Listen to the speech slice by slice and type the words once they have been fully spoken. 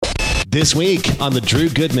This week on the Drew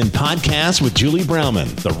Goodman Podcast with Julie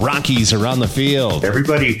Browman, the Rockies are on the field.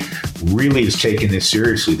 Everybody really is taking this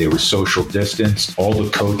seriously. They were social distanced. All the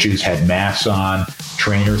coaches had masks on.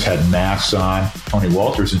 Trainers had masks on. Tony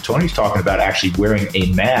Walters, and Tony's talking about actually wearing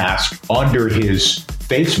a mask under his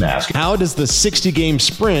face mask. How does the 60-game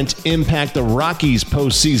sprint impact the Rockies'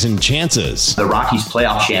 postseason chances? The Rockies'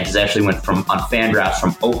 playoff chances actually went from, on FanGraphs,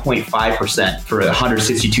 from 0.5% for a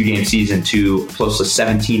 162-game season to close to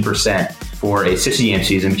 17% for a 60-game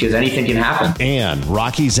season, because anything can happen. And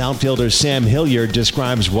Rockies outfielder Sam Hilliard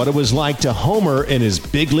describes what it was like to homer in his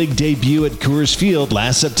big league debut at Coors Field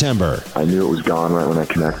last September. I knew it was gone right when I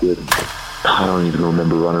connected. I don't even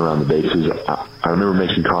remember running around the bases. I remember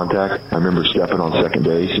making contact. I remember stepping on second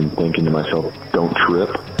base and thinking to myself, don't trip.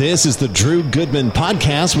 This is the Drew Goodman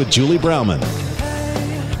Podcast with Julie Browman.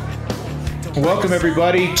 Welcome,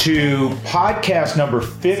 everybody, to podcast number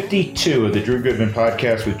 52 of the Drew Goodman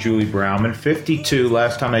Podcast with Julie Browman. 52,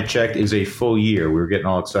 last time I checked, is a full year. We were getting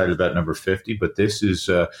all excited about number 50, but this is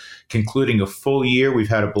concluding a full year. We've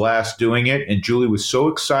had a blast doing it, and Julie was so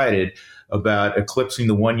excited about eclipsing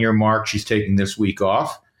the one-year mark. She's taking this week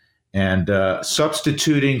off. And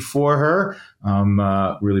substituting for her, I'm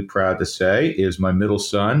really proud to say, is my middle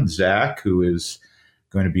son, Zach, who is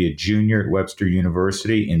going to be a junior at Webster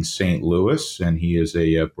University in St. Louis. And he is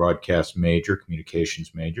a broadcast major,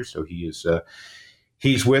 communications major. So he's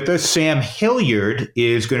with us. Sam Hilliard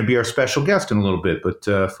is going to be our special guest in a little bit. But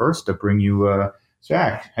first, I bring you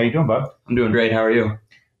Zach. How you doing, bud? I'm doing great. How are you?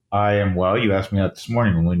 I am well. You asked me out this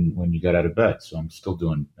morning when you got out of bed, so I'm still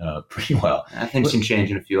doing pretty well. I think things can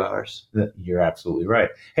change in a few hours. You're absolutely right.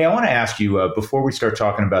 Hey, I want to ask you, before we start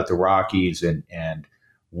talking about the Rockies and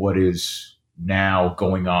what is now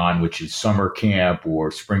going on, which is summer camp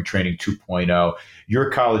or spring training 2.0, you're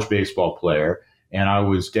a college baseball player, and I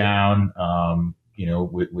was down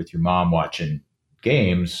with your mom watching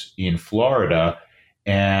games in Florida,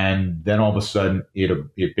 and then all of a sudden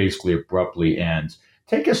it basically abruptly ends.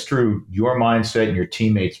 Take us through your mindset and your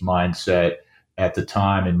teammates' mindset at the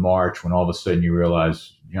time in March when all of a sudden you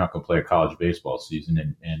realize you're not going to play a college baseball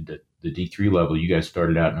season, and at the D3 level, you guys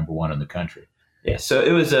started out number one in the country. Yeah, so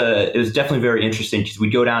it was definitely very interesting because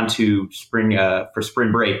we'd go down to for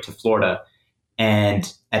spring break to Florida,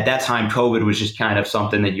 and at that time, COVID was just kind of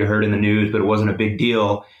something that you heard in the news, but it wasn't a big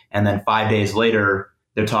deal. And then 5 days later,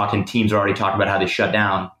 teams are already talking about how they shut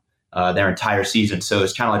down their entire season. So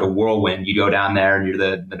it's kind of like a whirlwind. You go down there and you're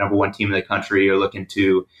the number one team in the country. You're looking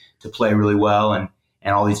to play really well, and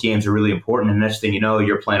all these games are really important. And next thing you know,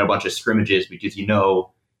 you're playing a bunch of scrimmages because you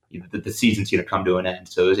know that the season's going to come to an end.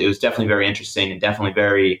 So it was definitely very interesting and definitely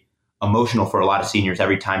very emotional for a lot of seniors.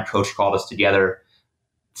 Every time coach called us together,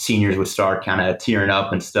 seniors would start kind of tearing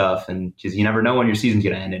up and stuff. And because you never know when your season's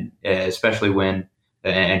going to end, and especially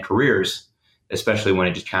and careers, especially when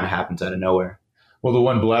it just kind of happens out of nowhere. Well, the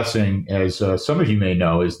one blessing, as some of you may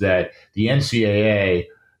know, is that the NCAA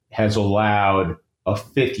has allowed a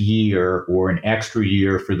fifth year or an extra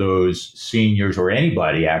year for those seniors, or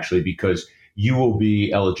anybody actually, because you will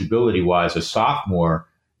be eligibility-wise a sophomore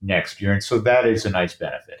next year. And so that is a nice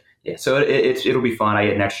benefit. Yeah, so it'll be fun. I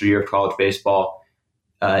get an extra year of college baseball.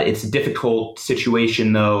 It's a difficult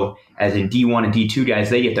situation, though, as in D1 and D2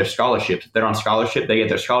 guys, they get their scholarships. If they're on scholarship, they get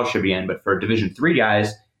their scholarship again. But for Division III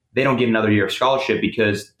guys, they don't get another year of scholarship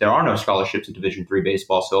because there are no scholarships in Division III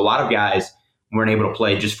baseball. So a lot of guys weren't able to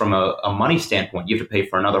play just from a money standpoint. You have to pay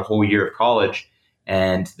for another whole year of college,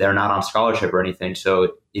 and they're not on scholarship or anything.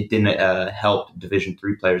 So it didn't help Division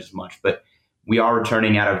III players as much. But we are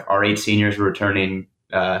returning out of our 8 seniors. We're returning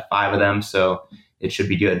 5 of them. So it should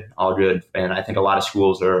be good, all good. And I think a lot of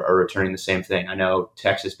schools are returning the same thing. I know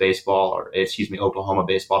Oklahoma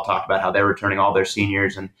baseball talked about how they're returning all their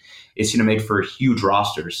seniors, and it's going to make for huge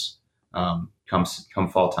rosters come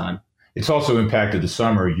fall time. It's also impacted the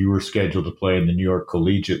summer. You were scheduled to play in the New York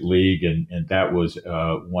Collegiate League, and that was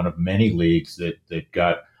one of many leagues that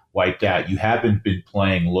got wiped out. You haven't been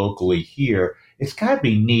playing locally here. It's got to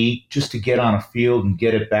be neat just to get on a field and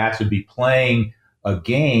get at bats and be playing a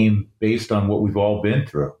game based on what we've all been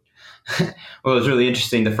through. Well, it was really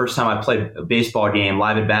interesting. The first time I played a baseball game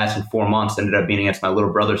live at bats in 4 months ended up being against my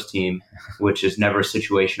little brother's team, which is never a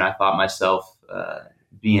situation I thought myself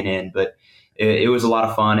being in. But it was a lot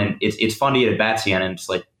of fun, and it's fun to get at bats again. And it's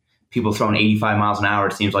like people throwing 85 miles an hour.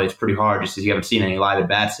 It seems like it's pretty hard just because you haven't seen any live at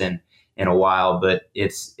bats in a while. But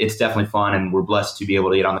it's definitely fun, and we're blessed to be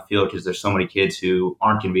able to get on the field because there's so many kids who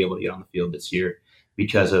aren't going to be able to get on the field this year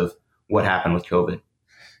because of what happened with COVID.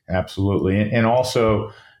 Absolutely. And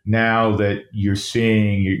also, now that you're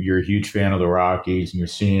a huge fan of the Rockies and you're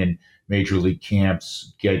seeing major league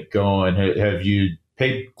camps get going, have you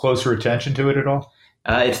paid closer attention to it at all?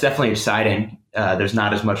 It's definitely exciting. There's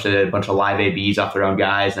not as much a bunch of live ABs off their own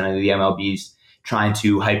guys, and the MLB's trying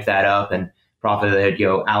to hype that up. And probably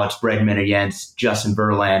Alex Bregman against Justin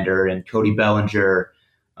Verlander and Cody Bellinger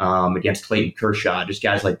against Clayton Kershaw, just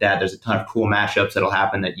guys like that. There's a ton of cool matchups that'll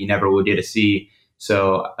happen that you never would get to see.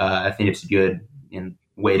 So I think it's a good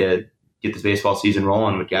way to get this baseball season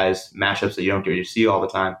rolling with guys, matchups that you don't get to see all the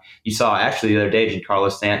time. You saw actually the other day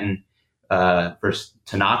Giancarlo Stanton versus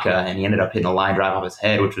Tanaka, and he ended up hitting a line drive off his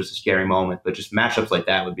head, which was a scary moment. But just matchups like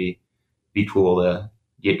that would be cool to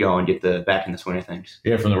get going, get back in the swing of things.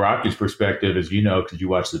 Yeah, from the Rockies' perspective, as you know, because you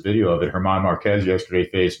watched the video of it, Germán Marquez yesterday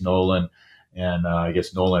faced Nolan, and I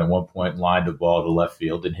guess Nolan at one point lined the ball to left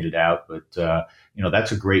field and hit it out. But,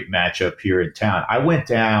 that's a great matchup here in town. I went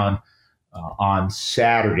down on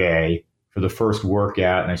Saturday for the first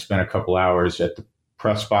workout, and I spent a couple hours at the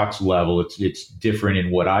press box level. It's different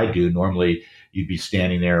in what I do. Normally, you'd be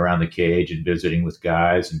standing there around the cage and visiting with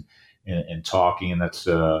guys and talking, and that's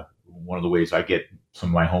one of the ways I get some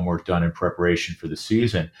of my homework done in preparation for the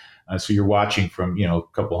season. So you're watching from a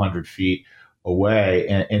couple hundred feet away,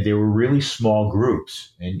 and they were really small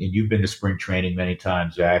groups. And you've been to spring training many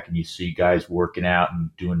times, Zach, and you see guys working out and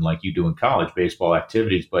doing like you do in college, baseball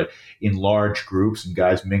activities, but in large groups and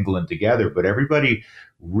guys mingling together. But everybody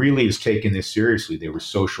really is taking this seriously. They were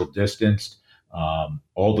social distanced.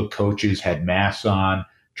 All the coaches had masks on,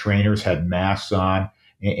 trainers had masks on,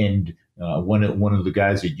 and one of the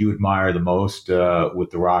guys that you admire the most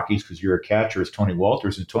with the Rockies, because you're a catcher, is Tony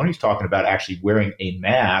Walters, and Tony's talking about actually wearing a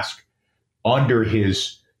mask under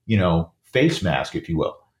his, face mask, if you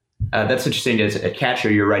will. That's interesting. As a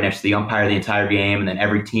catcher, you're right next to the umpire the entire game, and then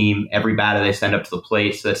every team, every batter they send up to the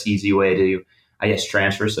plate. So that's the easy way to,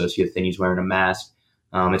 transfer. So it's a good thing he's wearing a mask.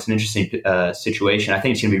 It's an interesting situation. I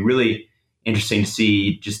think it's going to be really interesting to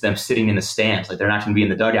see just them sitting in the stands. Like, they're not going to be in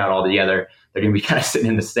the dugout all together. They're going to be kind of sitting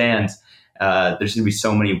in the stands. There's going to be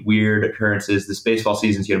so many weird occurrences. This baseball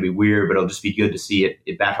season is going to be weird, but it'll just be good to see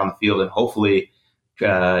it back on the field, and hopefully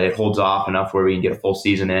it holds off enough where we can get a full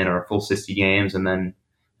season in, or a full 60 games, and then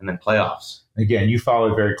playoffs. Again, you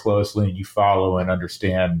follow very closely, and you follow and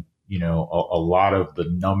understand, a lot of the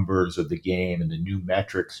numbers of the game and the new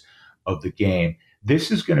metrics of the game.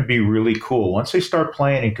 This is going to be really cool. Once they start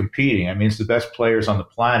playing and competing, it's the best players on the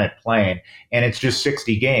planet playing, and it's just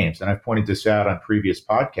 60 games. And I've pointed this out on previous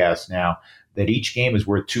podcasts now, that each game is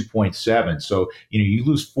worth 2.7. So, you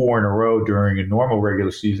lose 4 in a row during a normal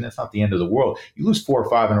regular season. That's not the end of the world. You lose 4 or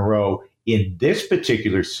 5 in a row in this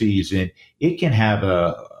particular season, it can have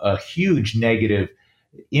a huge negative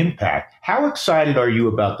impact. How excited are you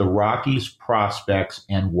about the Rockies prospects,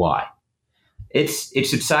 and why? It's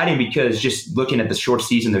exciting because just looking at the short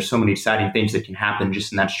season, there's so many exciting things that can happen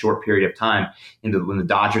just in that short period of time. When the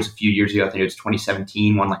Dodgers a few years ago, I think it was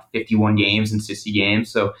 2017, won like 51 games in 60 games.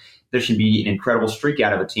 So there should be an incredible streak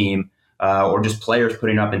out of a team, or just players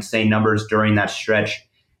putting up insane numbers during that stretch.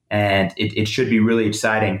 And it should be really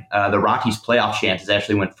exciting. The Rockies playoff chances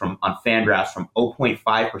actually went on Fangraphs from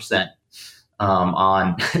 0.5%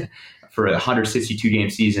 on for a 162 game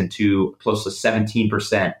season to close to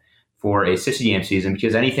 17% for a 60 game season,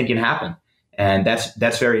 because anything can happen. And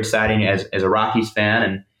that's very exciting as a Rockies fan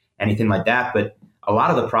and anything like that. But a lot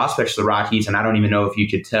of the prospects of the Rockies, and I don't even know if you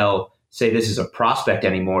could say this is a prospect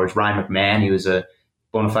anymore, is Ryan McMahon. He was a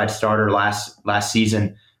bona fide starter last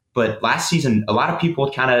season. But last season, a lot of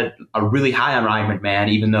people kind of are really high on Ryan McMahon,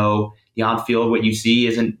 even though the on-field, what you see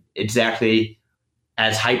isn't exactly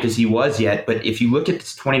as hyped as he was yet. But if you look at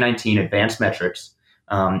this 2019 advanced metrics,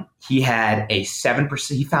 he had he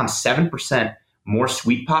found 7% more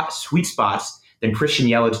sweet spots than Christian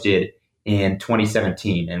Yelich did in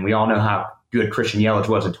 2017. And we all know how good Christian Yelich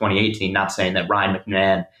was in 2018, not saying that Ryan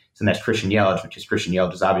McMahon is the next Christian Yelich, because Christian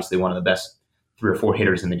Yelich is obviously one of the best 3 or 4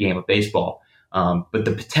 hitters in the game of baseball. But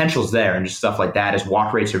the potential's there, and just stuff like that. His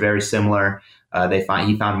walk rates are very similar. He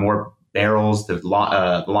found more barrels, the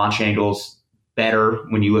launch angles better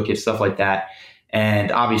when you look at stuff like that.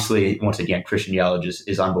 And obviously, once again, Christian Yelich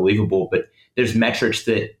is unbelievable. But there's metrics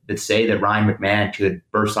that say that Ryan McMahon could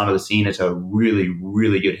burst onto the scene as a really,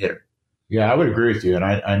 really good hitter. Yeah, I would agree with you. And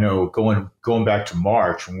I know going back to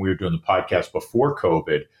March when we were doing the podcast before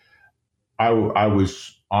COVID, I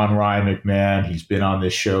was on Ryan McMahon. He's been on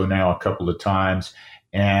this show now a couple of times,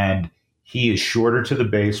 and he is shorter to the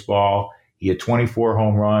baseball. He had 24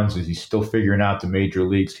 home runs as he's still figuring out the major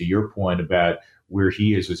leagues, to your point about where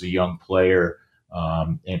he is as a young player.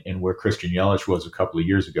 and where Christian Yelich was a couple of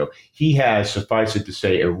years ago. He has, suffice it to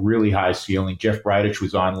say, a really high ceiling. Jeff Bridich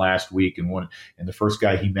was on last week, and one of the first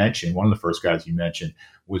guys he mentioned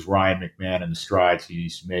was Ryan McMahon and the strides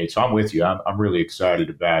he's made. So I'm with you. I'm really excited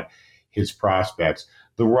about his prospects.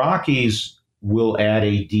 The Rockies will add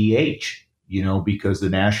a DH, because the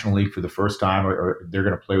National League for the first time, or they're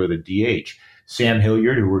going to play with a DH. Sam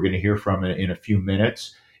Hilliard, who we're going to hear from in a few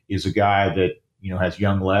minutes, is a guy that has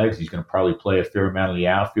young legs. He's going to probably play a fair amount of the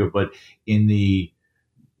outfield, but in the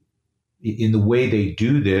way they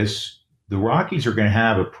do this, the Rockies are going to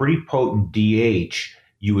have a pretty potent DH,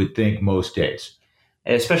 you would think, most days.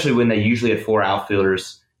 Especially when they usually had 4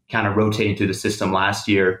 outfielders kind of rotating through the system last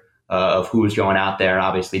year of who was going out there.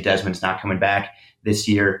 Obviously, Desmond's not coming back this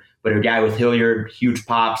year, but a guy with Hilliard, huge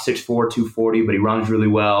pop, 6'4", 240, but he runs really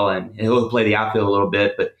well, and he'll play the outfield a little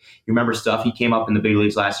bit. But you remember stuff. He came up in the big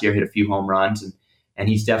leagues last year, hit a few home runs, and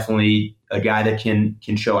he's definitely a guy that can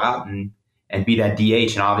show out and be that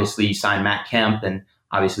DH. And obviously, you signed Matt Kemp, and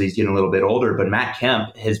obviously he's getting a little bit older, but Matt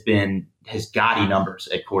Kemp has gaudy numbers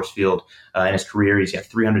at Coors Field in his career. He's got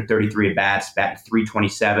 333 at-bats, batting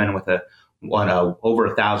 .327 with over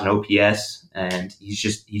 1,000 OPS, and he's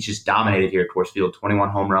just dominated here at Coors Field. 21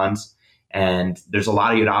 home runs, and there's a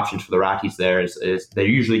lot of good options for the Rockies there. They're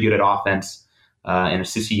usually good at offense, and a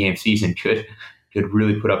 60-game season could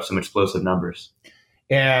really put up some explosive numbers.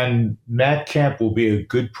 And Matt Kemp will be a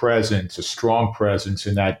good presence, a strong presence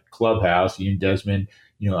in that clubhouse. Ian Desmond,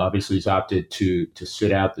 obviously has opted to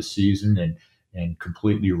sit out the season and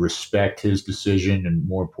completely respect his decision, and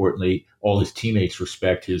more importantly, all his teammates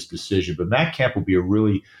respect his decision. But Matt Kemp will be a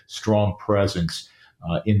really strong presence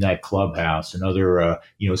in that clubhouse, another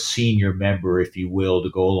senior member, if you will, to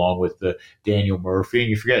go along with Daniel Murphy. And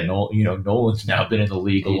you forget, Nolan's now been in the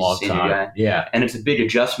league a long time. Guy. Yeah, and it's a big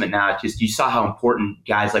adjustment now. Just you saw how important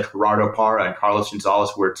guys like Gerardo Parra and Carlos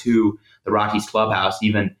Gonzalez were to the Rockies clubhouse.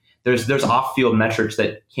 Even there's off-field metrics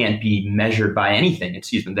that can't be measured by anything.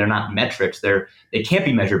 They're not metrics. They can't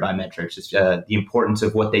be measured by metrics. It's the importance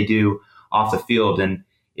of what they do off the field, and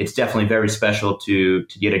it's definitely very special to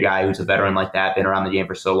get a guy who's a veteran like that, been around the game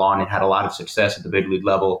for so long, and had a lot of success at the big league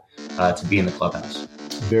level to be in the clubhouse.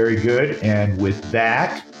 Very good. And with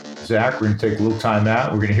that, Zach, we're going to take a little time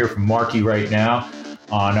out. We're going to hear from Marky right now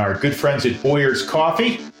on our good friends at Boyer's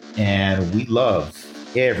Coffee, and we love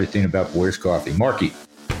everything about Boyer's Coffee. Marky.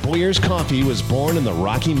 Boyer's Coffee was born in the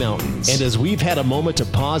Rocky Mountains. And as we've had a moment to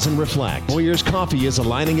pause and reflect, Boyer's Coffee is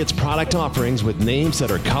aligning its product offerings with names that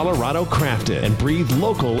are Colorado crafted and breathe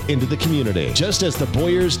local into the community. Just as the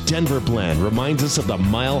Boyer's Denver blend reminds us of the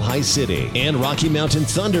Mile High City, and Rocky Mountain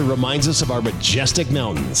Thunder reminds us of our majestic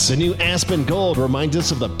mountains, the new Aspen Gold reminds us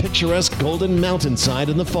of the picturesque golden mountainside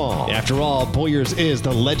in the fall. After all, Boyer's is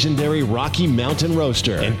the legendary Rocky Mountain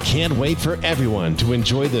roaster, and can't wait for everyone to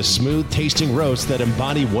enjoy the smooth-tasting roasts that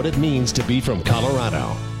embody what it means to be from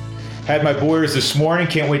Colorado. Had my Boyers this morning.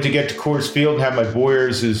 Can't wait to get to Coors Field and have my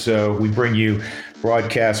Boyers as we bring you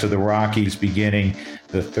broadcasts of the Rockies beginning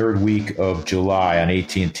the third week of July on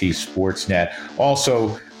AT&T Sportsnet.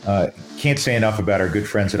 Also, can't say enough about our good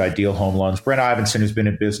friends at Ideal Home Loans. Brent Ivinson has been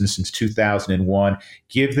in business since 2001.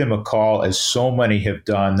 Give them a call, as so many have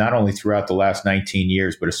done, not only throughout the last 19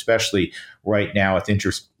 years, but especially right now with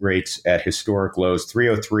interest rates at historic lows.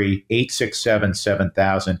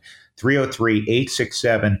 303-867-7000,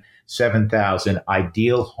 303-867-7000,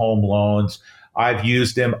 Ideal Home Loans. I've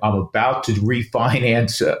used them. I'm about to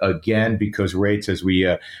refinance again because rates, as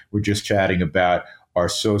we were just chatting about, are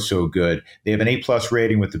so good. They have an A+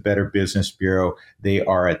 rating with the Better Business Bureau. They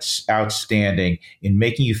are outstanding in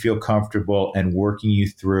making you feel comfortable and working you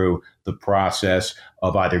through the process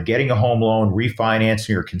of either getting a home loan,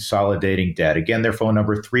 refinancing, or consolidating debt. Again, their phone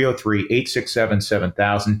number,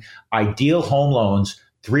 303-867-7000. Ideal Home Loans,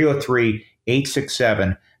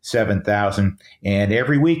 303-867-7000. And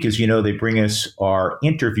every week, as you know, they bring us our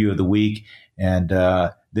interview of the week. And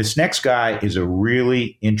this next guy is a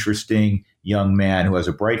really interesting young man who has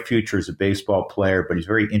a bright future as a baseball player, but he's a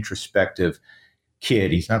very introspective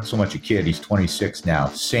kid. He's not so much a kid. He's 26 now.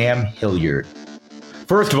 Sam Hilliard.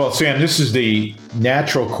 First of all, Sam, this is the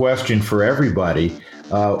natural question for everybody.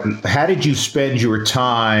 How did you spend your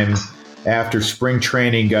time after spring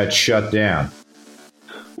training got shut down?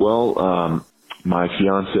 Well, my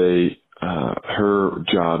fiance, her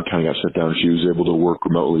job kind of got shut down. She was able to work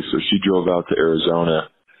remotely, so she drove out to Arizona,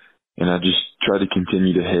 and I just tried to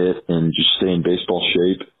continue to hit and just stay in baseball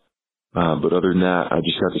shape. But other than that, I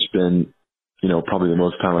just got to spend, probably the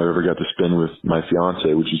most time I've ever got to spend with my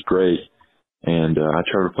fiance, which is great. And I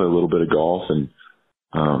try to play a little bit of golf and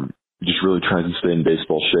just really trying to stay in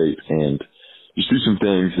baseball shape and just do some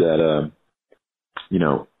things that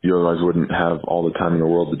you otherwise wouldn't have all the time in the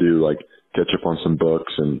world to do, like catch up on some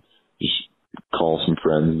books and just call some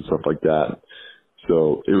friends and stuff like that.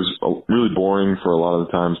 So it was really boring for a lot of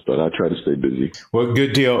the times, but I try to stay busy. Well,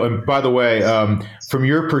 good deal. And by the way, from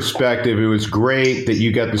your perspective, it was great that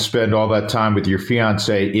you got to spend all that time with your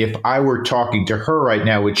fiance. If I were talking to her right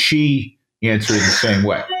now, would she answer in the same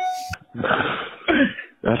way?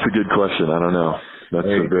 That's a good question. I don't know. That's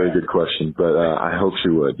a very good question, but I hope she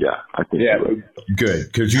would. Yeah, I think she would. Good,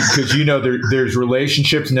 because there's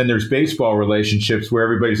relationships, and then there's baseball relationships where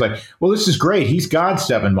everybody's like, "Well, this is great. He's gone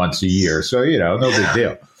 7 months a year, so no big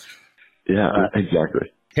deal." Yeah,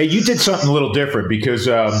 exactly. Hey, you did something a little different because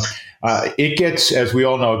it gets, as we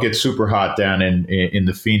all know, it gets super hot down in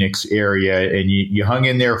the Phoenix area, and you hung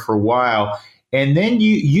in there for a while. And then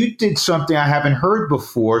you did something I haven't heard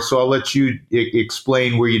before, so I'll let you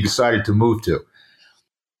explain where you decided to move to.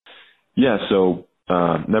 Yeah, so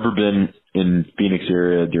never been in Phoenix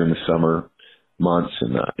area during the summer months,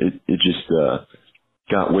 and it just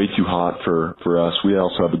got way too hot for us. We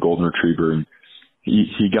also have a golden retriever, and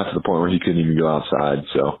he got to the point where he couldn't even go outside.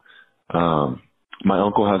 So my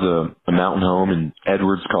uncle has a mountain home in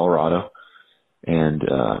Edwards, Colorado, and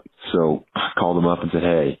so I called him up and said,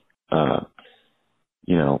 hey, I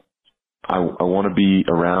want to be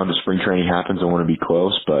around as spring training happens. I want to be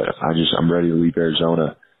close, but I'm ready to leave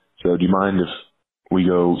Arizona. So do you mind if we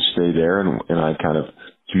go stay there and I kind of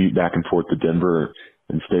commute back and forth to Denver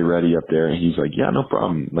and stay ready up there? And he's like, yeah, no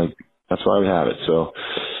problem. Like, that's why we have it. So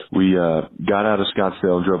we got out of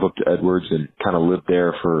Scottsdale and drove up to Edwards and kind of lived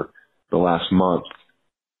there for the last month.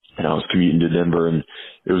 And I was commuting to Denver, and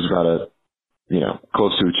it was about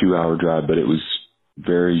close to a 2-hour drive, but it was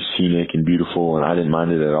very scenic and beautiful, and I didn't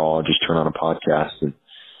mind it at all. I just turn on a podcast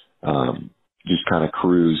and just kind of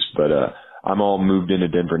cruise. But I'm all moved into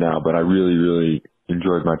Denver now, but I really, really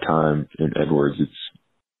enjoyed my time in Edwards.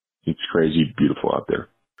 It's crazy beautiful out there.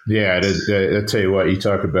 Yeah, it is. I'll tell you what, you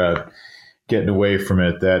talk about getting away from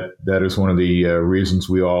it. That is one of the reasons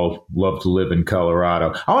we all love to live in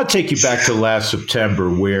Colorado. I want to take you back to last September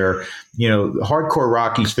where, hardcore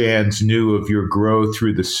Rockies fans knew of your growth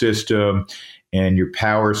through the system and your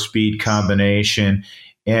power speed combination.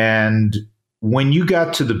 And when you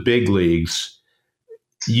got to the big leagues,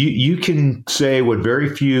 you can say what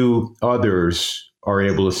very few others are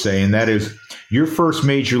able to say, and that is your first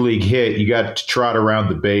major league hit, you got to trot around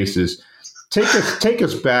the bases. Take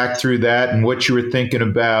us back through that and what you were thinking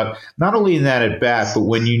about, not only in that at bat, but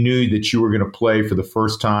when you knew that you were going to play for the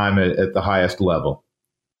first time at the highest level.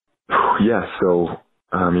 Yeah, so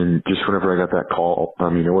just whenever I got that call,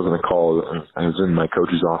 it wasn't a call. I was in my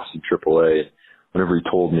coach's office in AAA. Whenever he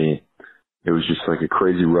told me, it was just like a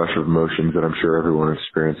crazy rush of emotions that I'm sure everyone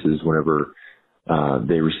experiences whenever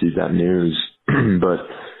they receive that news. But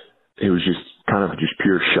it was just kind of just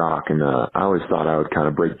pure shock. And I always thought I would kind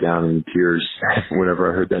of break down in tears whenever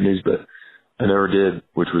I heard that news, but I never did,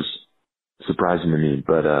 which was surprising to me.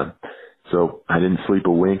 But so I didn't sleep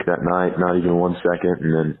a wink that night, not even 1 second.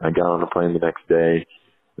 And then I got on a plane the next day,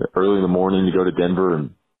 early in the morning, to go to Denver.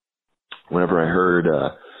 And whenever I heard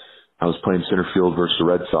I was playing center field versus the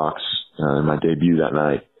Red Sox in my debut that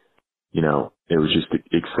night, it was just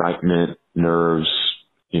excitement, nerves,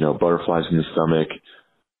 butterflies in the stomach.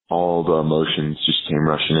 All the emotions just came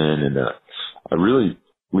rushing in. And I really,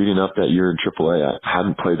 leading up that year in AAA, I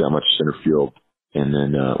hadn't played that much center field. And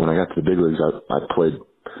then when I got to the big leagues, I played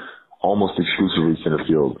almost exclusively center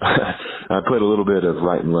field. I played a little bit of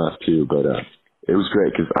right and left too, but it was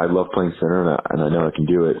great because I love playing center, and I know I can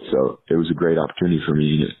do it. So it was a great opportunity for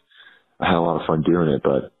me. And I had a lot of fun doing it.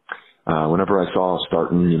 But whenever I saw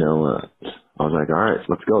starting, I was like, all right,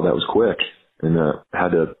 let's go. That was quick. And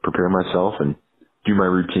had to prepare myself and do my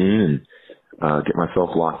routine and get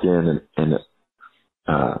myself locked in. And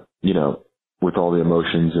with all the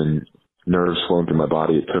emotions and nerves flowing through my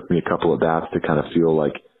body, it took me a couple of bats to kind of feel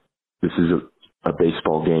like this is a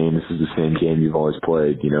baseball game. This is the same game you've always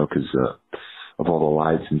played, because of all the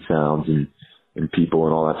lights and sounds and people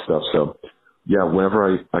and all that stuff. So, yeah,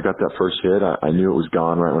 whenever I got that first hit, I knew it was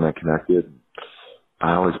gone right when I connected.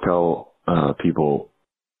 I always tell people,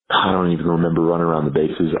 I don't even remember running around the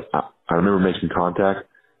bases. I remember making contact.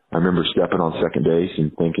 I remember stepping on second base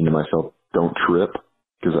and thinking to myself, don't trip,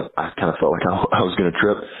 because I kind of felt like I was going to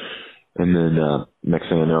trip. And then next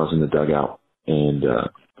thing I know, I was in the dugout. And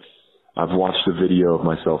I've watched the video of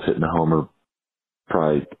myself hitting a homer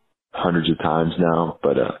probably hundreds of times now,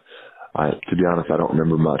 but to be honest, I don't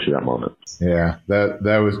remember much of that moment. Yeah,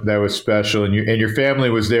 that was special. And your family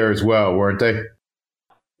was there as well, weren't they?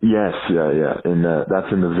 Yes, yeah. And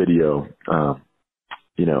that's in the video.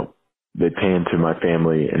 they pay into my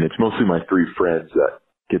family, and it's mostly my three friends that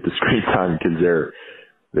get the screen time because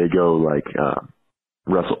they go like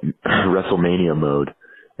WrestleMania mode,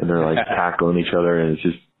 and they're like tackling each other, and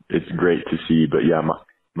it's great to see. But yeah,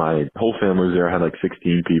 my whole family was there. I had like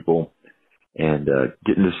 16 people, and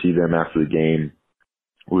getting to see them after the game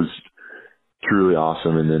was truly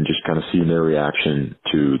awesome. And then just kind of seeing their reaction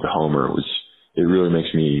to the homer it really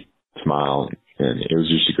makes me smile, and it was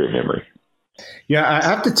just a great memory. Yeah, I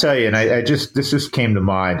have to tell you, and this just came to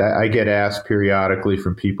mind. I get asked periodically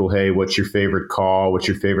from people, "Hey, what's your favorite call? What's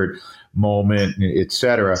your favorite moment, et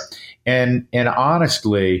cetera?" And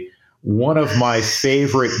honestly, one of my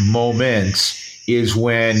favorite moments is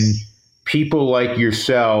when people like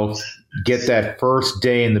yourself get that first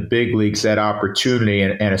day in the big leagues, that opportunity,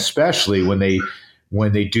 and especially when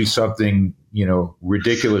they do something,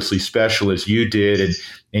 ridiculously special as you did,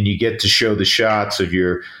 and you get to show the shots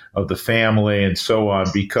of the family and so on,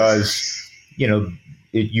 because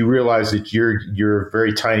you realize that you're a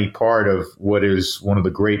very tiny part of what is one of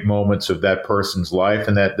the great moments of that person's life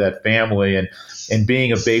and that family. And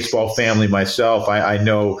being a baseball family myself, I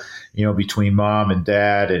know, between mom and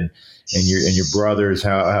dad and your brothers,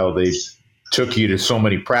 how they took you to so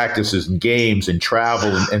many practices and games and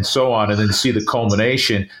travel and so on, and then to see the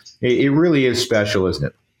culmination, it really is special, isn't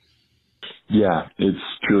it? Yeah, it's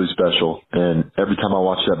truly special. And every time I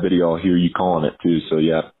watch that video, I'll hear you calling it too. So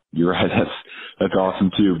yeah, you're right. That's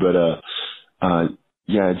awesome too. But,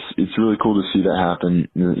 yeah, it's really cool to see that happen.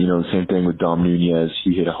 The same thing with Dom Nunez.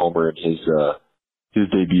 He hit a homer in his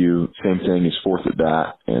debut. Same thing, his fourth at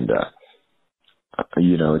bat. And,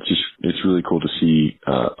 it's really cool to see,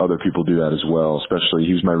 other people do that as well. Especially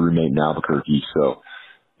he was my roommate in Albuquerque. So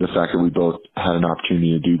the fact that we both had an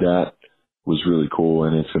opportunity to do that was really cool,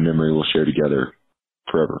 and it's a memory we'll share together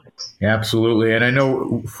forever. Absolutely. And I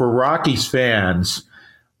know for Rockies fans,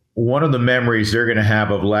 one of the memories they're going to have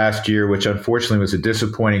of last year, which unfortunately was a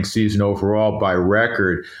disappointing season overall by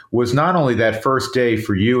record, was not only that first day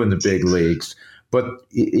for you in the big leagues, but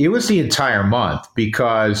it was the entire month,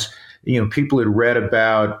 because people had read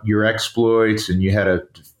about your exploits, and you had a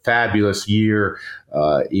fabulous year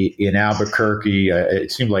in Albuquerque.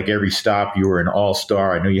 It seemed like every stop you were an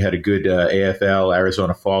all-star. I know you had a good AFL,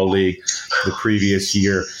 Arizona Fall League, the previous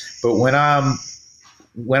year. But when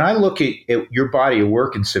I look at your body of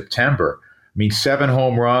work in September, 7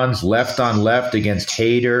 home runs, left on left against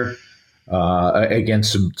Hayter,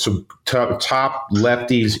 against some top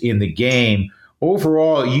lefties in the game.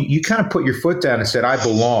 Overall, you kind of put your foot down and said, "I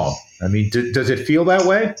belong." Does it feel that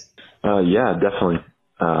way? Yeah, definitely.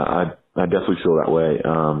 I definitely feel that way.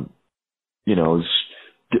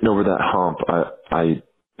 Getting over that hump. I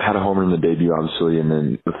had a homer in the debut, obviously, and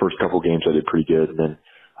then the first couple games I did pretty good. And then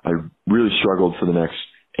I really struggled for the next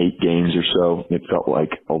 8 games or so. It felt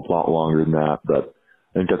like a lot longer than that, but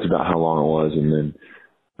I think that's about how long it was. And then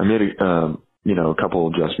I made a couple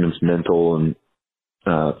adjustments, mental and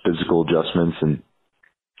physical adjustments, and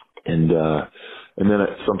then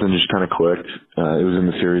something just kind of clicked. It was in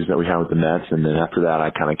the series that we had with the Mets, and then after that, I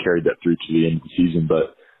kind of carried that through to the end of the season.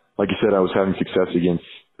 But like I said, I was having success against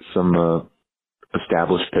some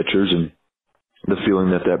established pitchers, and the feeling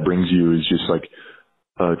that brings you is just like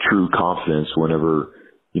true confidence. Whenever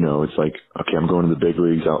it's like, okay, I'm going to the big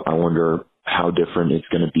leagues. I wonder how different it's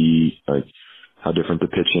going to be, like how different the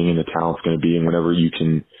pitching and the talent's going to be. And whenever you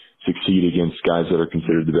can succeed against guys that are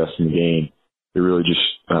considered the best in the game, it really just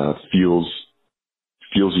fuels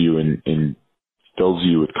you and fills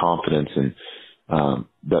you with confidence. And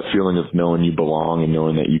that feeling of knowing you belong and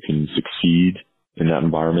knowing that you can succeed in that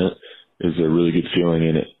environment is a really good feeling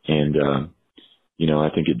in it. And, I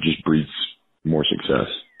think it just breeds more success.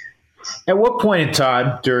 At what point in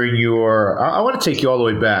time during I want to take you all the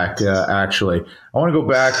way back, actually. I want to go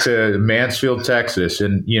back to Mansfield, Texas.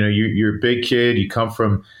 And, you're a big kid. You come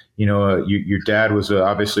from, your dad was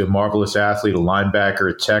obviously a marvelous athlete, a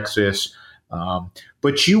linebacker at Texas.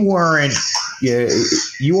 But you weren't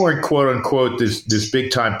quote unquote this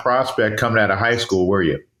big time prospect coming out of high school, were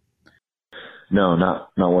you? No, not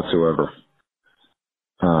whatsoever.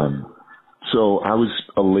 So I was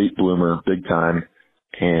a late bloomer, big time.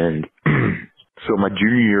 And so my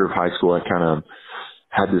junior year of high school, I kind of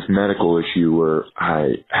had this medical issue where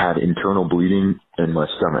I had internal bleeding in my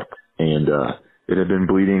stomach, and it had been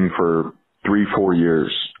bleeding for 3-4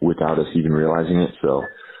 years without us even realizing it. So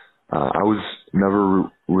I was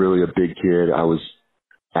never really a big kid. I was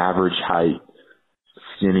average height,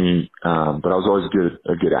 skinny, but I was always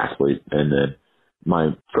a good athlete. And then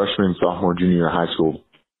my freshman, sophomore, junior year of high school,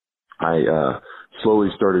 I slowly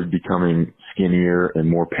started becoming skinnier and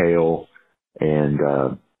more pale, and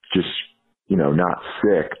just not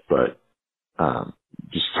sick, but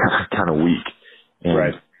just kind of weak. And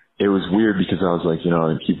right. It was weird because I was like,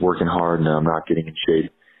 I keep working hard and I'm not getting in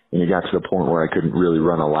shape. And it got to the point where I couldn't really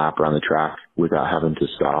run a lap around the track without having to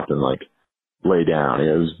stop and like lay down.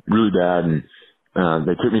 It was really bad. And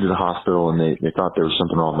they took me to the hospital and they thought there was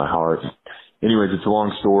something wrong with my heart. Anyways, it's a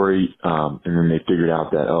long story. And then they figured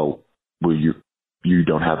out that, well, you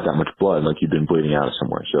don't have that much blood, like you've been bleeding out of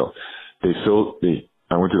somewhere. So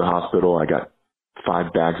I went to the hospital. I got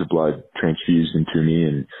 5 bags of blood transfused into me,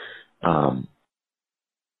 and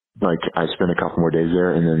I spent a couple more days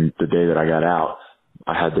there. And then the day that I got out,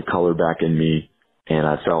 I had the color back in me, and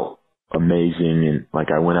I felt amazing. And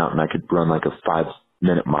I went out and I could run like a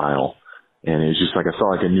 5-minute mile, and it was just like I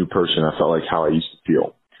felt like a new person. I felt like how I used to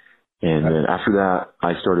feel. And then after that,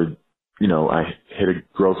 I started, I hit a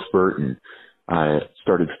growth spurt and I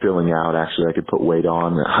started filling out. Actually, I could put weight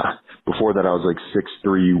on. Before that, I was like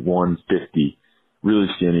 6'3", 150, really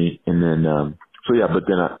skinny. And then, but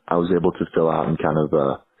then I was able to fill out and kind of,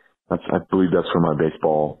 I believe that's where my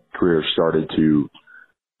baseball career started to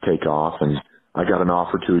take off. And I got an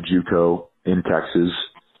offer to a JUCO in Texas.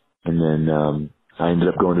 And then, I ended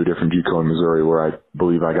up going to a different JUCO in Missouri where I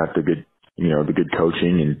believe I got the good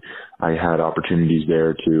coaching, and I had opportunities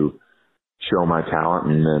there to show my talent,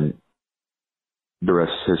 and then the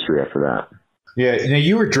rest is history after that. Yeah. Now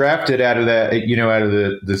you were drafted out of that, out of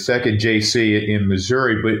the second JC in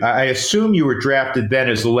Missouri, but I assume you were drafted then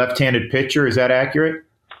as a left-handed pitcher. Is that accurate?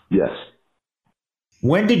 Yes.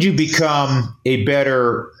 When did you become a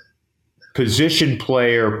better position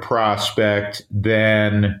player prospect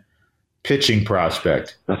than pitching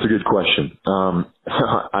prospect? That's a good question.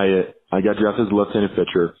 I got drafted as a left-handed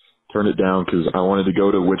pitcher, turned it down because I wanted to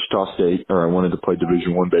go to Wichita State, or I wanted to play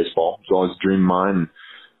Division I baseball. It was always a dream of mine.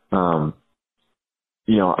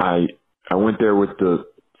 I went there with the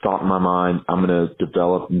thought in my mind, I'm going to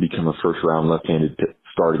develop and become a first-round left-handed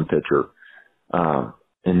starting pitcher.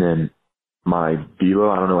 And then my velo,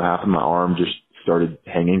 I don't know what happened, my arm just started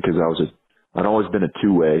hanging because I'd always been a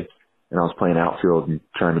two-way, and I was playing outfield and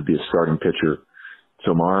trying to be a starting pitcher.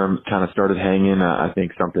 So my arm kind of started hanging. I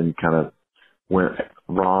think something kind of went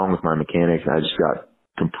wrong with my mechanics. I just got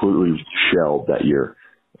completely shelled that year.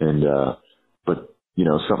 And, but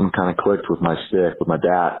something kind of clicked with my stick, with my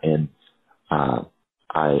bat, and,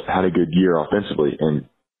 I had a good year offensively. And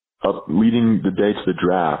leading the day to the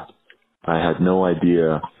draft, I had no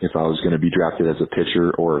idea if I was going to be drafted as a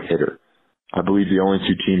pitcher or a hitter. I believe the only 2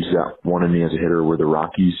 teams that wanted me as a hitter were the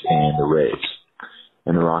Rockies and the Rays.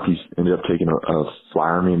 And the Rockies ended up taking a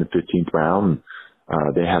flyer on me in the 15th round.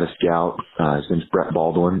 They had a scout, his name's Brett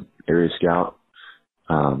Baldwin, area scout,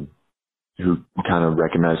 who kind of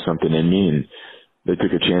recognized something in me, and they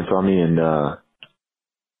took a chance on me. And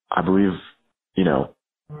I believe,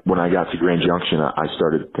 when I got to Grand Junction, I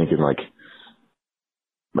started thinking like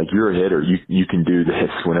you're a hitter, you can do this.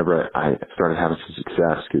 Whenever I started having some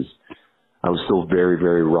success, because I was still very,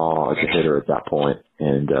 very raw as a hitter at that point.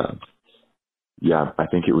 And I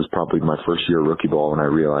think it was probably my first year of rookie ball when I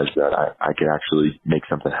realized that I could actually make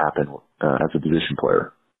something happen as a position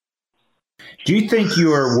player. Do you think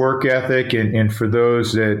your work ethic, and for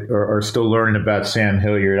those that are still learning about Sam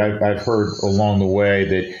Hilliard, I've heard along the way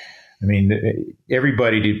that,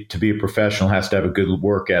 everybody to be a professional has to have a good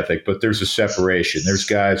work ethic, but there's a separation. There's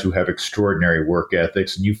guys who have extraordinary work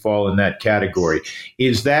ethics, and you fall in that category.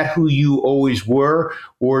 Is that who you always were,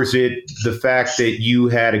 or is it the fact that you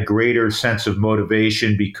had a greater sense of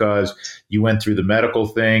motivation because you went through the medical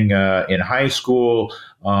thing in high school?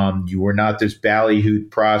 You were not this ballyhooed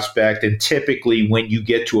prospect, and typically when you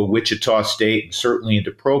get to a Wichita State, and certainly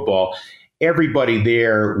into pro ball, everybody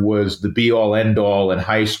there was the be-all, end-all in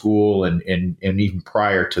high school and even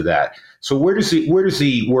prior to that. So where does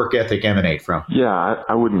the work ethic emanate from? Yeah,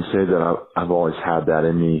 I wouldn't say that I've always had that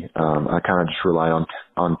in me. I kind of just rely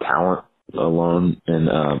on talent alone, and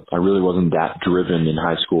I really wasn't that driven in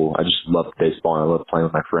high school. I just loved baseball, and I loved playing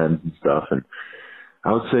with my friends and stuff. And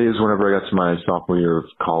I would say is whenever I got to my sophomore year of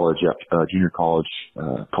college, junior college,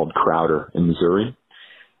 called Crowder in Missouri.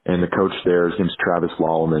 And the coach there, his name's Travis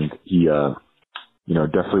Lallemand. He,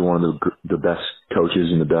 definitely one of the best coaches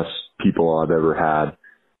and the best people I've ever had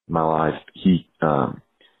in my life.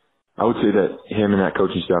 I would say that him and that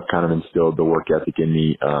coaching staff kind of instilled the work ethic in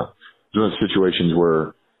me. There's one of those situations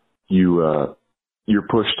where you're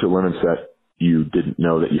pushed to limits that you didn't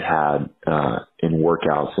know that you had, in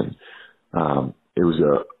workouts. And, it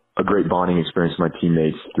was a great bonding experience with my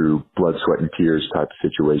teammates through blood, sweat, and tears type of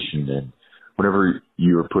situation. And whenever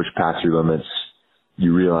you are pushed past your limits,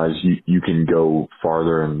 you realize you can go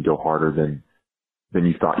farther and go harder than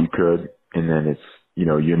you thought you could. And then it's,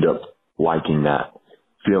 you end up liking that.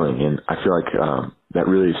 feeling. And I feel like that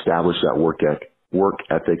really established that work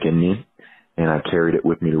ethic in me, and I carried it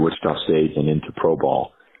with me to Wichita State and into pro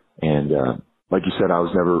ball. And like you said, I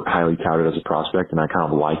was never highly touted as a prospect, and I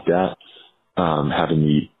kind of liked that, having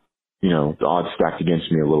the odds stacked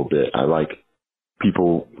against me a little bit. I like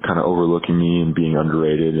people kind of overlooking me and being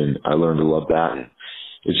underrated, and I learned to love that. And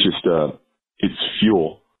it's just it's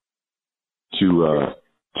fuel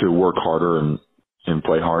to work harder and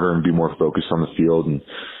play harder and be more focused on the field. And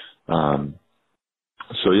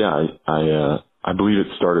so yeah, I believe it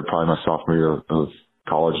started probably my sophomore year of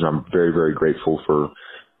college, and I'm very, very grateful for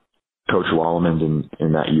Coach Wallerman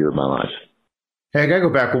in that year of my life. Hey, I gotta go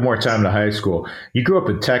back one more time to high school. You grew up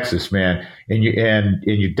in Texas, man, and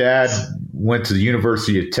your dad went to the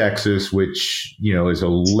University of Texas, which is a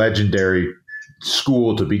legendary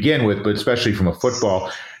school to begin with, but especially from a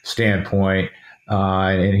football standpoint.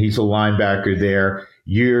 And he's a linebacker there.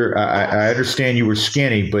 I understand you were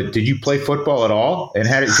skinny, but did you play football at all? And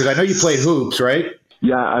because I know you played hoops, right?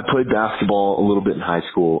 Yeah, I played basketball a little bit in high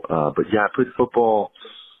school, but yeah, I played football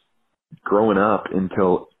growing up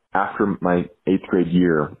until after my 8th grade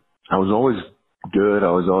year. I was always good.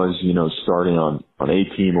 I was always, starting on A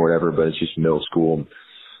team or whatever, but it's just middle school.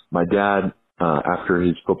 My dad, after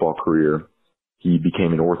his football career, he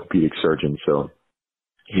became an orthopedic surgeon. So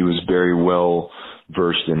he was very well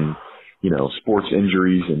versed in, sports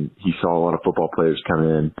injuries, and he saw a lot of football players come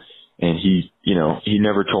in, and he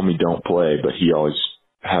never told me don't play, but he always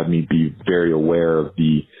had me be very aware of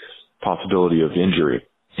the possibility of injury.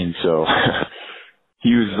 And so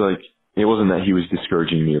he was like, it wasn't that he was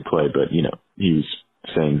discouraging me to play, but, he was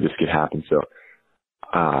saying this could happen. So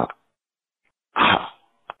I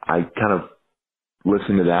kind of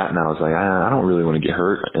listened to that, and I was like, I don't really want to get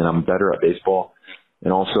hurt, and I'm better at baseball.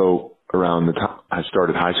 And also around the time I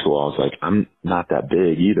started high school, I was like, I'm not that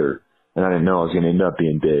big either. And I didn't know I was going to end up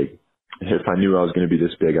being big. If I knew I was going to be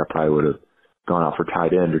this big, I probably would have gone out for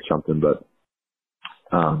tight end or something. But,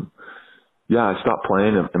 yeah, I stopped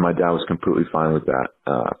playing, and my dad was completely fine with that.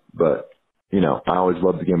 But, I always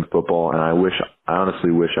loved the game of football, and I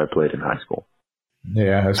honestly wish I played in high school.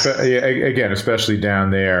 Yeah, again, especially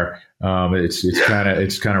down there,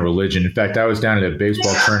 it's kind of religion. In fact, I was down at a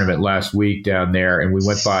baseball tournament last week down there, and we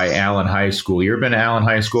went by Allen High School. You ever been to Allen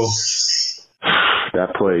High School?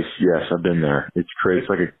 That place, yes, I've been there. It's crazy. It's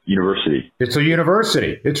like a university. It's a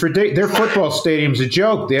university. It's ridiculous. Their football stadium's a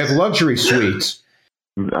joke. They have luxury suites.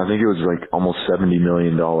 I think it was like almost $70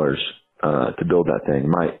 million to build that thing.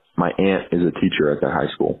 My aunt is a teacher at that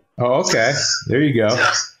high school. Oh, okay. There you go.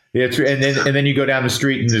 And then you go down the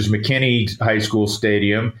street and there's McKinney High School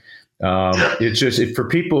Stadium. It's just for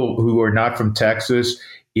people who are not from Texas,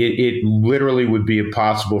 it literally would be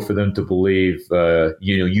impossible for them to believe.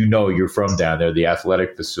 You're from down there, the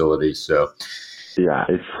athletic facility. So. Yeah,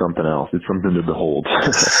 it's something else. It's something to behold.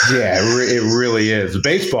 Yeah, it really is. The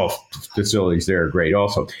baseball facilities there are great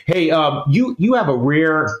also. Hey, you have a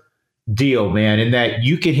rare deal, man, in that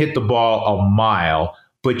you can hit the ball a mile,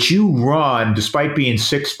 but you run, despite being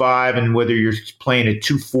 6'5", and whether you're playing at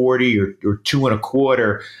 240 or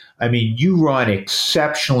 2.25, I mean, you run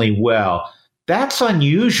exceptionally well. That's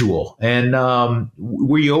unusual. And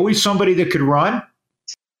were you always somebody that could run?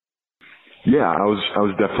 Yeah, I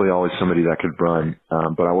was definitely always somebody that could run,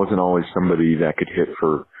 but I wasn't always somebody that could hit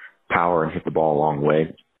for power and hit the ball a long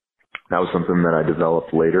way. That was something that I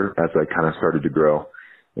developed later as I kind of started to grow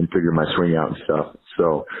and figure my swing out and stuff.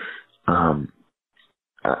 So,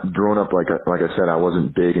 growing up, like I said, I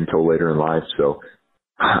wasn't big until later in life. So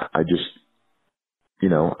I just,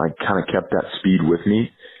 I kind of kept that speed with me,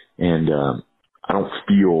 and I don't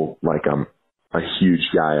feel like I'm a huge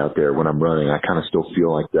guy out there when I'm running. I kind of still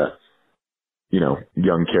feel like that,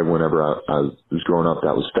 young kid whenever I was growing up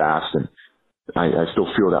that was fast, and I still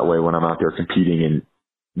feel that way when I'm out there competing and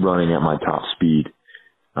running at my top speed.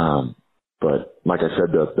 But like I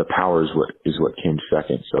said, the power is what came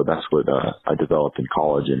second. So that's what I developed in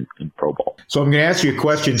college and in pro ball. So I'm going to ask you a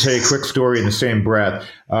question, tell you a quick story in the same breath.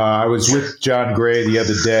 I was with John Gray the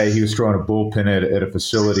other day. He was throwing a bullpen at a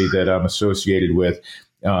facility that I'm associated with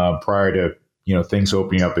prior to things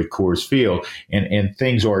opening up at Coors Field, and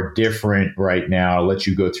things are different right now. I'll let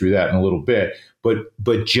you go through that in a little bit.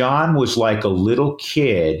 But John was like a little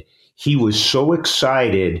kid. He was so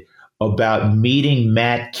excited about meeting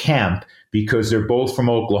Matt Kemp because they're both from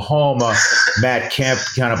Oklahoma. Matt Kemp,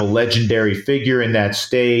 kind of a legendary figure in that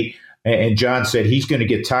state. And John said, he's going to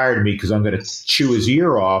get tired of me because I'm going to chew his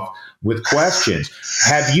ear off with questions.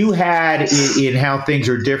 Have you had in how things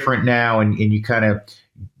are different now, and you kind of,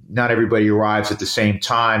 not everybody arrives at the same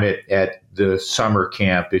time at the summer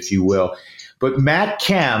camp, if you will. But Matt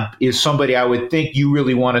Kemp is somebody I would think you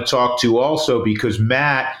really want to talk to also, because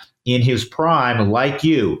Matt, in his prime, like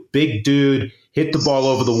you, big dude, hit the ball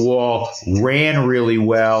over the wall, ran really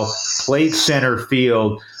well, played center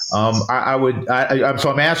field. So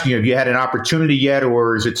I'm asking you, have you had an opportunity yet,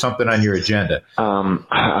 or is it something on your agenda?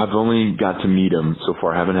 I've only got to meet him so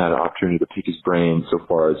far. I haven't had an opportunity to pick his brain so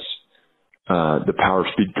far as the power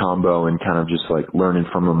speed combo and kind of just like learning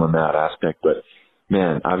from him on that aspect. But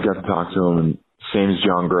man, I've got to talk to him, and same as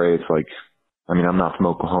John Gray. It's like, I mean, I'm not from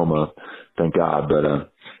Oklahoma, thank God, but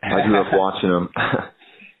I grew up watching him.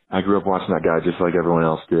 I grew up watching that guy just like everyone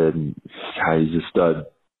else did, and he's a stud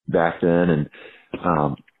back then. And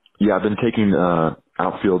yeah, I've been taking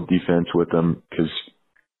outfield defense with him because,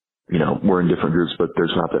 you know, we're in different groups, but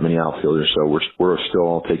there's not that many outfielders, so we're still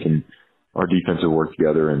all taking our defensive work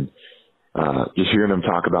together. And just hearing him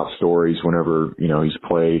talk about stories whenever, you know, he's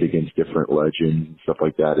played against different legends and stuff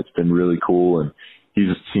like that, it's been really cool. And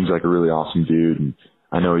he seems like a really awesome dude, and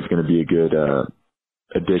I know he's going to be a good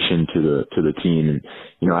addition to the team. And,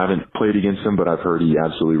 you know, I haven't played against him, but I've heard he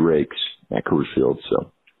absolutely rakes at Coors Field.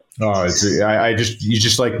 So. Oh, you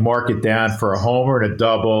just like mark it down for a homer and a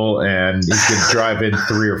double, and he's going to drive in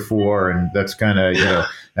 3 or 4, and that's kind of, you know,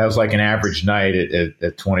 that was like an average night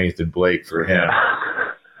at 20th and Blake for him.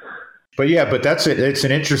 But yeah, but that's it. It's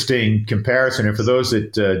an interesting comparison. And for those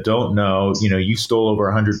that don't know, you know, you stole over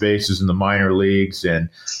 100 bases in the minor leagues, and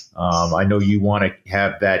I know you want to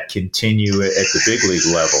have that continue at the big league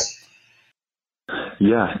level.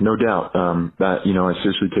 Yeah, no doubt. That, you know, I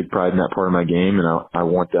seriously take pride in that part of my game, and I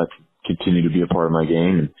want that to continue to be a part of my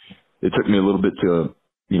game. And it took me a little bit to,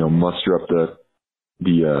 you know, muster up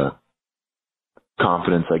the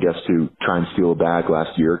confidence, I guess, to try and steal a bag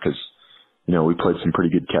last year, because, you know, we played some pretty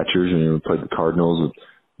good catchers, and we played the Cardinals with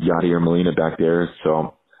Yadier Molina back there.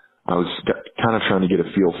 So I was kind of trying to get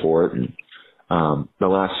a feel for it. And the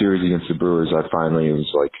last series against the Brewers, it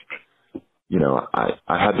was like, you know,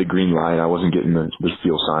 I had the green light. I wasn't getting the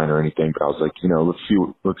steal sign or anything, but I was like, you know, let's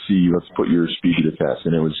put your speed to the test.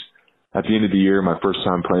 And it was at the end of the year, my first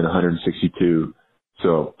time playing 162.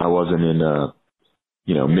 So I wasn't in,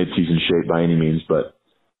 you know, mid-season shape by any means, but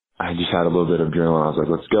I just had a little bit of adrenaline. I was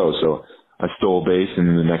like, let's go. So I stole a base, and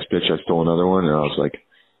then the next pitch I stole another one, and I was like,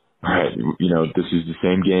 all right, you know, this is the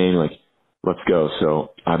same game. Like, let's go.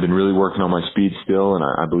 So I've been really working on my speed still, and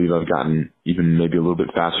I believe I've gotten even maybe a little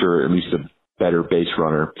bit faster, or at least a better base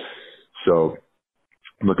runner. So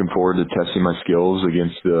I'm looking forward to testing my skills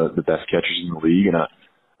against the best catchers in the league, and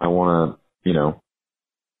I want to, you know,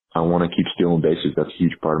 I want to keep stealing bases. That's a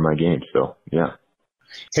huge part of my game. So, yeah.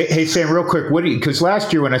 Hey, Sam, real quick, because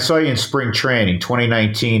last year when I saw you in spring training,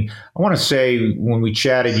 2019, I want to say when we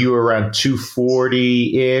chatted, you were around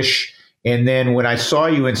 240-ish. And then when I saw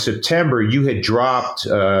you in September, you had dropped,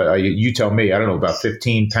 you tell me, I don't know, about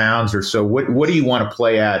 15 pounds or so. What do you want to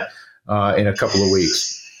play at in a couple of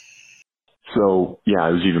weeks? So, yeah,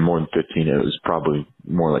 it was even more than 15. It was probably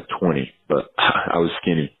more like 20, but I was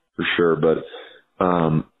skinny for sure. But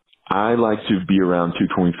I like to be around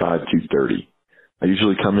 225, 230. I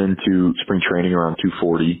usually come into spring training around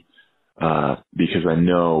 240 because I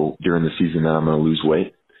know during the season that I'm going to lose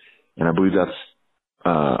weight. And I believe that's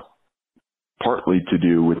partly to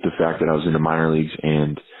do with the fact that I was in the minor leagues,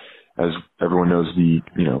 and as everyone knows,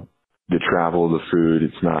 the travel, the food,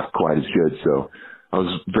 it's not quite as good. So I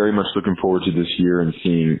was very much looking forward to this year and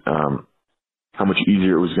seeing how much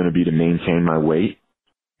easier it was going to be to maintain my weight,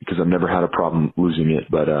 because I've never had a problem losing it.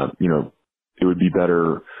 But, you know, it would be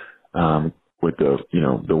better with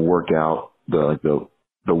the workout, the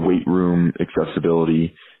weight room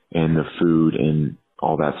accessibility and the food and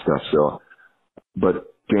all that stuff. So, but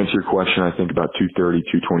to answer your question, I think about 230,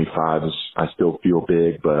 225 is, I still feel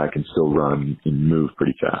big, but I can still run and move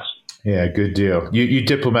pretty fast. Yeah, good deal. You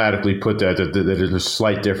diplomatically put that there's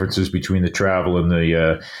slight differences between the travel and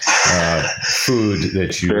the food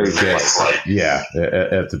that you get. Yeah,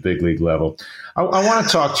 at the big league level. I want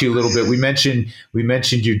to talk to you a little bit. We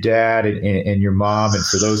mentioned your dad and your mom, and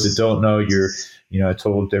for those that don't know, I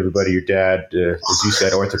told everybody your dad, as you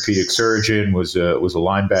said, orthopedic surgeon, was a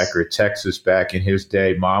linebacker at Texas back in his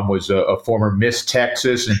day. Mom was a former Miss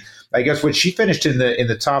Texas, and I guess what she finished in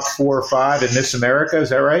the top 4 or 5 in Miss America. Is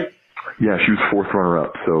that right? Yeah, she was 4th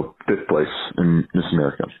runner-up, so 5th place in Miss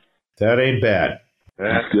America. That ain't bad.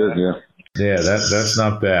 That's good, yeah. Yeah, that's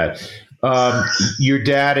not bad. Your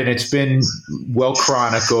dad, and it's been well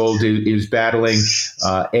chronicled, is battling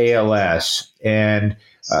ALS. And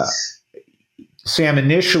Sam,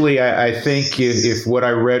 initially, I think if what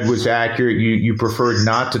I read was accurate, you preferred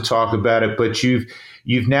not to talk about it, but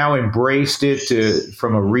you've now embraced it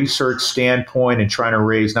from a research standpoint and trying to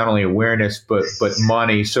raise not only awareness but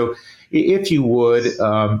money. So, if you would,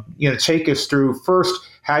 take us through first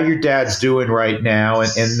how your dad's doing right now,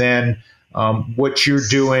 and then what you're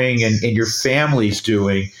doing and your family's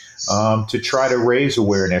doing to try to raise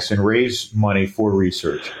awareness and raise money for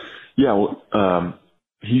research. Yeah, well,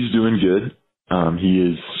 he's doing good. He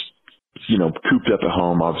is, cooped up at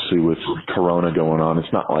home, obviously, with Corona going on.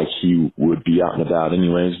 It's not like he would be out and about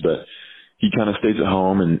anyways, but he kind of stays at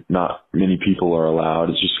home, and not many people are allowed.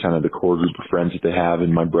 It's just kind of the core group of friends that they have,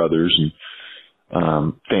 and my brothers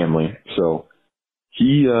and family. So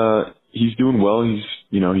he's doing well.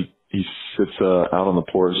 He sits out on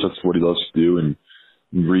the porch. That's what he loves to do, and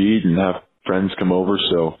read and have friends come over.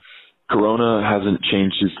 So Corona hasn't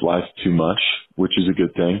changed his life too much, which is a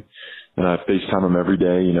good thing. And I FaceTime him every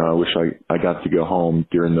day. I wish I got to go home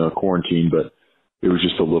during the quarantine, but it was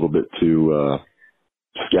just a little bit too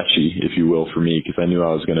sketchy, if you will, for me, because I knew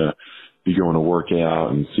I was going to be going to work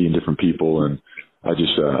out and seeing different people, and I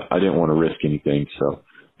didn't want to risk anything. So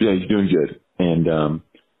yeah, he's doing good. And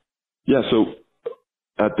so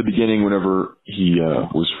at the beginning, whenever he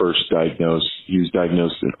was first diagnosed, he was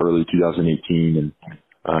diagnosed in early 2018, and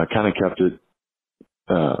kind of kept it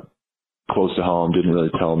close to home, didn't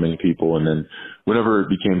really tell many people. And then whenever it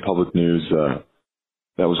became public news,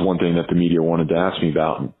 that was one thing that the media wanted to ask me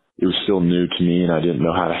about. And it was still new to me, and I didn't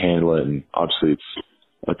know how to handle it. And obviously it's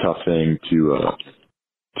a tough thing to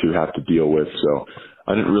have to deal with. So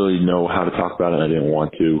I didn't really know how to talk about it, and I didn't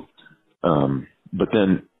want to. But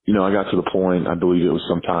then, I got to the point, I believe it was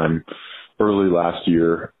sometime early last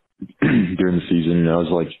year during the season, and I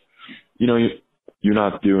was like, you're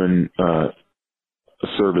not doing a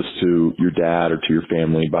service to your dad or to your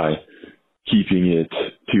family by keeping it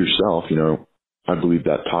to yourself. I believe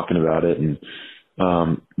that talking about it and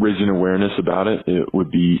raising awareness about it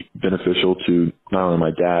would be beneficial to not only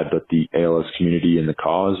my dad, but the ALS community and the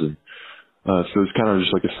cause. And so it's kind of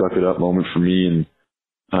just like a suck it up moment for me.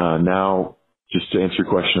 And now, just to answer your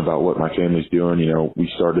question about what my family's doing, we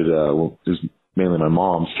started, it was mainly my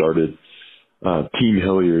mom started Team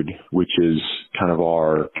Hilliard, which is kind of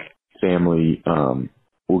our family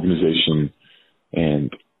organization.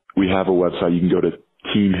 And we have a website. You can go to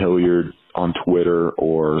Team Hilliard on Twitter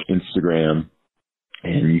or Instagram,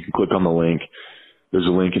 and you can click on the link. There's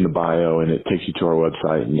a link in the bio, and it takes you to our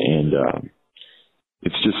website. And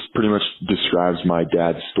it's just pretty much describes my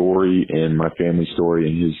dad's story and my family's story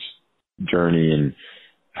and his journey and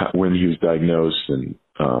when he was diagnosed and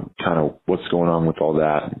kind of what's going on with all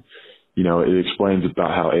that. And, it explains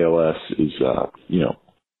about how ALS is,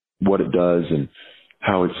 what it does and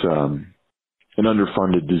how it's an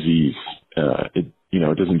underfunded disease. It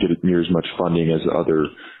doesn't get near as much funding as other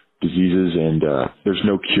diseases, and there's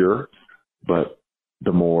no cure, but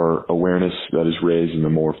the more awareness that is raised and the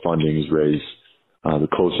more funding is raised, the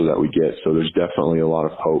closer that we get. So there's definitely a lot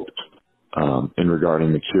of hope in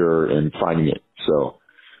regarding the cure and finding it. So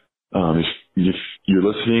if you're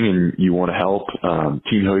listening and you want to help,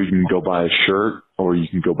 Team Hilliard, you can go buy a shirt, or you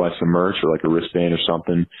can go buy some merch or like a wristband or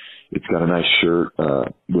something. It's got a nice shirt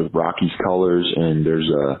with Rockies colors, and there's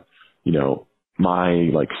my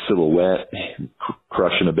like silhouette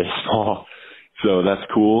crushing a baseball. So that's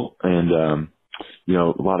cool. And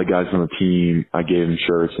a lot of guys on the team, I gave them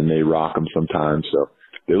shirts and they rock them sometimes. So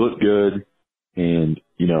they look good. And,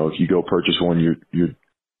 if you go purchase one, you're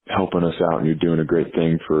helping us out and you're doing a great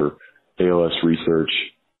thing for ALS research.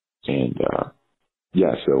 And,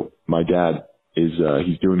 so my dad is,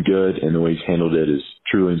 he's doing good, and the way he's handled it is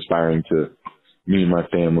truly inspiring to me and my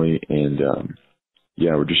family. And,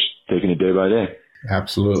 we're just taking it day by day.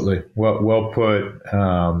 Absolutely. Well put.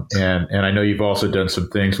 And I know you've also done some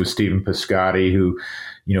things with Stephen Piscotty, who,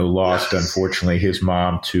 lost, unfortunately, his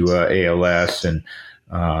mom to ALS. And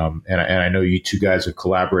I know you two guys have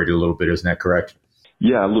collaborated a little bit. Isn't that correct?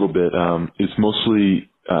 Yeah, a little bit. It's mostly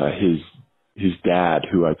his dad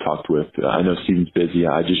who I talked with. I know Stephen's busy.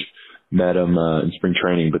 I just met him in spring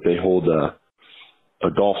training, but they hold a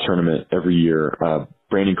golf tournament every year.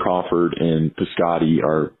 Brandon Crawford and Piscotty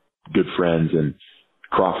are good friends, and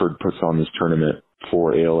Crawford puts on this tournament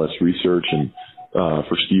for ALS research and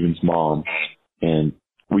for Stephen's mom. And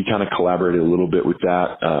we kind of collaborated a little bit with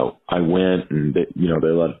that. I went, and they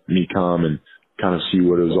let me come and kind of see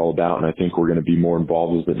what it was all about. And I think we're going to be more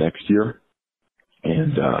involved with it next year.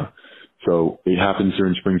 And so it happens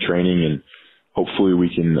during spring training, and hopefully we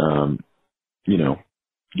can,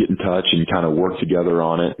 get in touch and kind of work together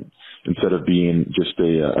on it instead of being just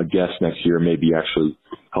a guest next year. Maybe actually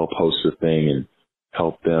help host the thing and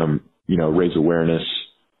help them, raise awareness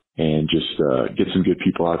and just get some good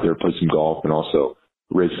people out there, play some golf, and also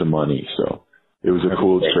raise some money. So it was a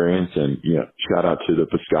cool experience, and shout out to the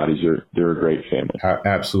Piscottis. They're a great family.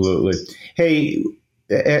 Absolutely. Hey,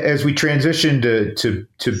 as we transition to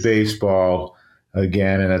baseball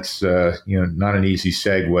again, and that's not an easy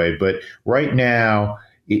segue, but right now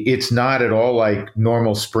it's not at all like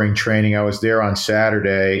normal spring training. I was there on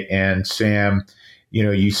Saturday, and Sam,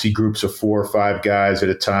 you see groups of 4 or 5 guys at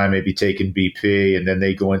a time, maybe taking BP, and then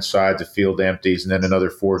they go inside, the field empties, and then another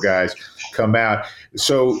 4 guys come out.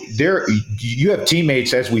 So you have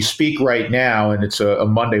teammates as we speak right now, and it's a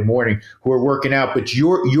Monday morning, who are working out, but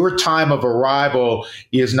your time of arrival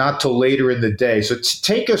is not till later in the day. So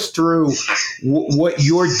take us through what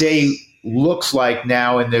your day looks like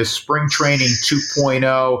now in this spring training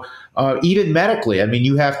 2.0. Even medically, I mean,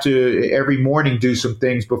 you have to every morning do some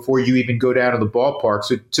things before you even go down to the ballpark.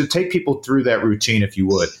 So take people through that routine, if you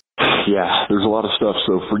would. Yeah, there's a lot of stuff.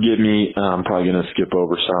 So forgive me, I'm probably going to skip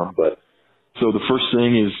over some. But so the first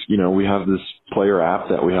thing is, we have this player app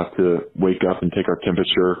that we have to wake up and take our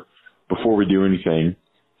temperature before we do anything.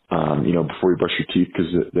 Before we brush your teeth,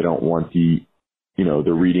 because they don't want the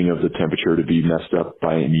reading of the temperature to be messed up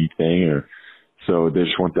by anything, so they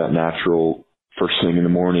just want that natural first thing in the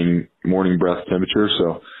morning breath temperature.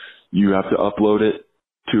 So you have to upload it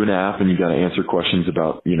to an app, and you got to answer questions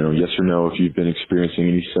about, yes or no, if you've been experiencing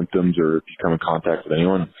any symptoms or if you come in contact with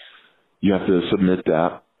anyone. You have to submit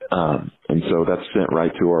that. And so that's sent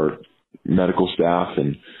right to our medical staff,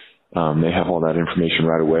 and they have all that information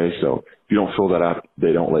right away. So if you don't fill that out,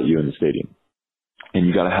 they don't let you in the stadium. And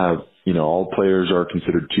you got to have, all players are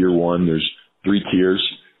considered tier 1. There's 3 tiers.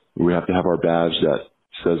 We have to have our badge that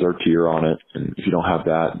says our tier on it. And if you don't have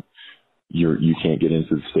that, you can't get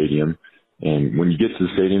into the stadium. And when you get to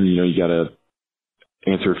the stadium, you got to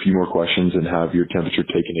answer a few more questions and have your temperature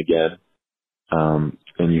taken again.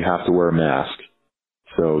 And you have to wear a mask.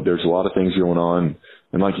 So there's a lot of things going on.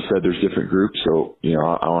 And like you said, there's different groups. So,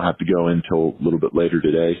 I don't have to go in until a little bit later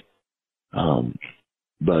today.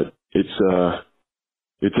 But it's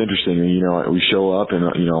interesting. We show up and,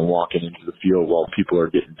 I'm walking into the field while people are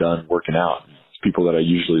getting done working out. It's people that I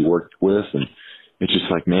usually worked with. And it's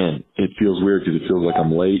just like, man, it feels weird because it feels like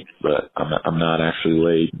I'm late, but I'm not actually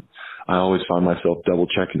late. I always find myself double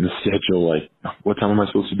checking the schedule. Like, what time am I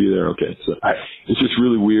supposed to be there? Okay. So it's just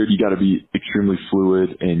really weird. You got to be extremely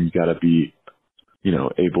fluid, and you got to be,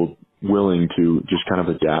 willing to just kind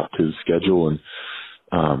of adapt to the schedule. And,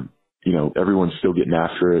 everyone's still getting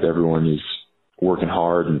after it. Everyone is working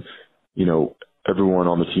hard, and, everyone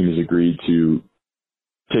on the team has agreed to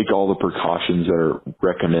take all the precautions that are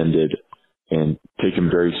recommended and take them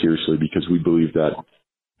very seriously, because we believe that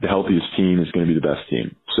the healthiest team is going to be the best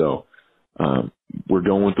team. So, we're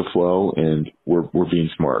going with the flow, and we're being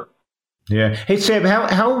smart. Yeah. Hey, Sam,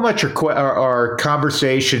 how much are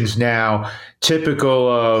conversations now typical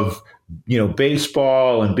of,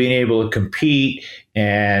 baseball and being able to compete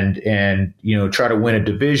and try to win a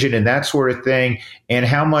division and that sort of thing? And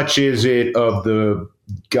how much is it of the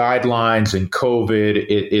guidelines and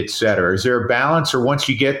COVID, et cetera? Is there a balance, or once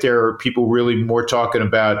you get there, are people really more talking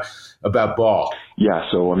about ball? Yeah.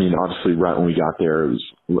 So, obviously right when we got there, it was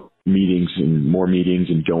meetings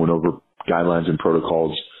and going over guidelines and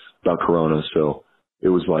protocols about Corona. So it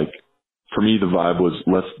was like, for me, the vibe was,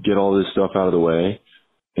 let's get all this stuff out of the way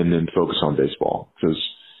and then focus on baseball. Because,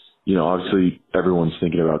 obviously everyone's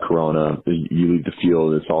thinking about Corona. You leave the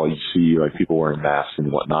field, it's all you see, like people wearing masks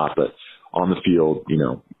and whatnot. But on the field,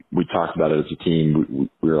 we talked about it as a team.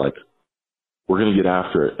 We were like, we're going to get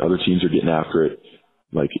after it. Other teams are getting after it.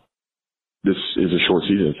 Like, this is a short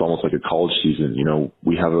season. It's almost like a college season.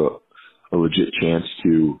 We have a legit chance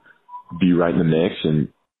to be right in the mix, and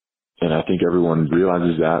I think everyone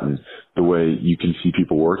realizes that, and the way you can see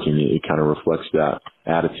people working, it kind of reflects that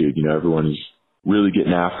attitude. Everyone is really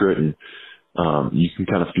getting after it, and you can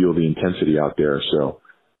kind of feel the intensity out there. So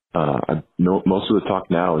I know most of the talk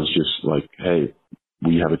now is just like, hey,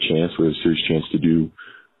 we have a chance, we have a serious chance to do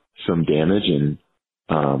some damage, and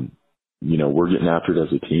we're getting after it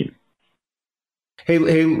as a team. Hey,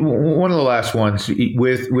 one of the last ones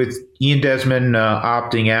with Ian Desmond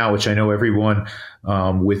opting out, which I know everyone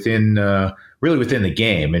within the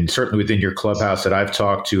game and certainly within your clubhouse that I've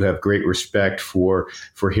talked to have great respect for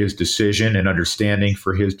his decision and understanding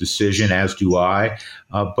for his decision, as do I.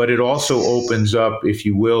 But it also opens up, if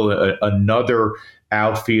you will, another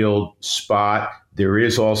outfield spot. There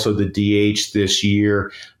is also the DH this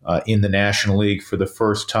year in the National League for the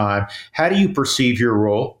first time. How do you perceive your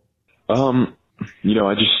role?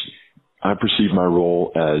 I perceive my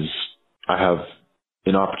role as I have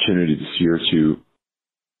an opportunity this year to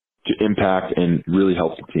impact and really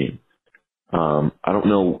help the team. I don't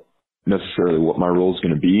know necessarily what my role is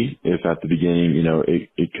going to be. If at the beginning,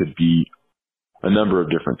 it could be a number of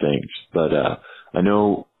different things. But I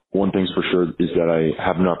know one thing's for sure is that I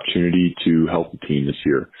have an opportunity to help the team this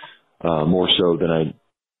year, more so than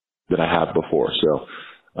I have before.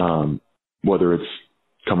 So whether it's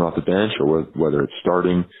coming off the bench or whether it's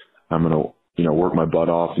starting, I'm going to work my butt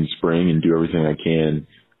off in spring and do everything I can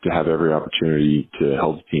to have every opportunity to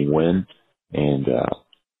help the team win. And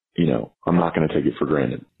I'm not going to take it for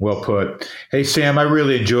granted. Well put. Hey, Sam, I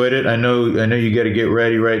really enjoyed it. I know you got to get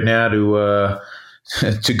ready right now to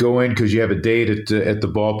to go in because you have a date at the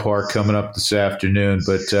ballpark coming up this afternoon.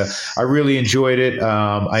 But I really enjoyed it.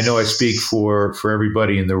 I know I speak for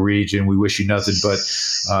everybody in the region. We wish you nothing but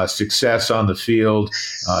success on the field,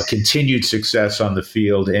 continued success on the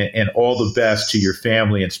field, and all the best to your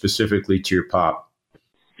family and specifically to your pop.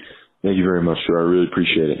 Thank you very much, sir. I really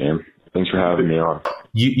appreciate it, man. Thanks for having me on.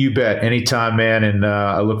 You bet. Anytime, man. And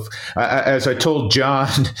as I told John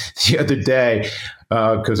the other day,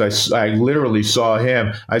 because I literally saw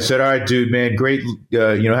him, I said, all right, dude, man, great.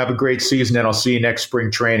 Have a great season, and I'll see you next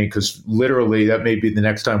spring training, because literally that may be the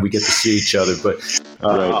next time we get to see each other. But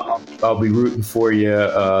I'll be rooting for you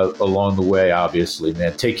along the way, obviously,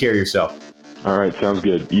 man. Take care of yourself. All right. Sounds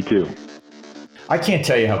good. You too. I can't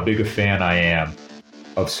tell you how big a fan I am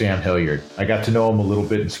of Sam Hilliard. I got to know him a little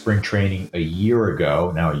bit in spring training a year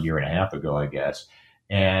ago, now a year and a half ago, I guess.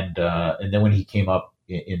 And then when he came up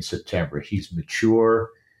in September, he's mature,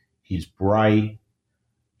 he's bright,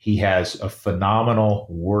 he has a phenomenal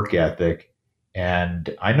work ethic.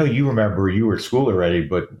 And I know you remember, you were at school already,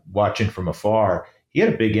 but watching from afar, he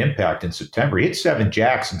had a big impact in September. He hit 7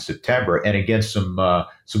 jacks in September and against some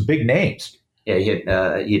big names. Yeah,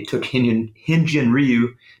 he took Hyunjin Ryu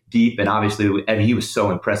deep, and obviously he was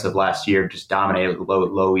so impressive last year, just dominated with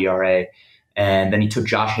low ERA. And then he took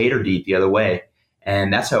Josh Hader deep the other way,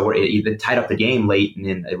 and that's how he tied up the game late.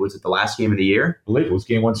 And it was the last game of the year. I believe it was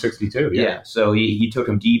game 162. Yeah. So he took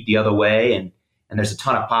him deep the other way, and there's a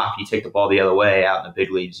ton of pop. You take the ball the other way out in the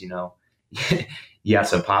big leagues, you got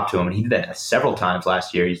some pop to him, and he did that several times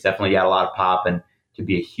last year. He's definitely got a lot of pop and could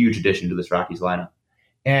be a huge addition to this Rockies lineup.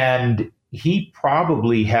 And he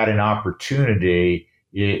probably had an opportunity,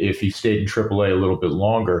 if he stayed in AAA a little bit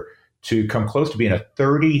longer, to come close to being a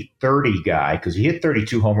 30-30 guy, because he hit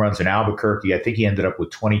 32 home runs in Albuquerque. I think he ended up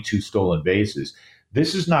with 22 stolen bases.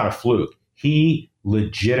 This is not a fluke. He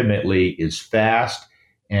legitimately is fast,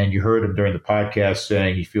 and you heard him during the podcast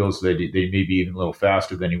saying he feels that they may be even a little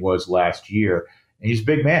faster than he was last year. And he's a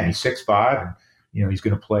big man. He's 6'5", and he's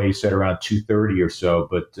going to play, he said, around 230 or so,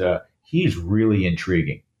 but he's really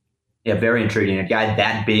intriguing. Yeah, very intriguing. A guy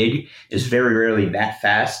that big is very rarely that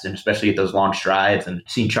fast, and especially at those long strides. And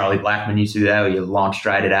seen Charlie Blackmon used to do that, where you long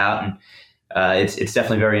stride it out. And it's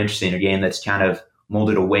definitely very interesting. A game that's kind of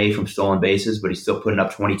molded away from stolen bases, but he's still putting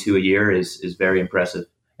up 22 a year is very impressive.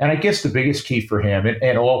 And I guess the biggest key for him,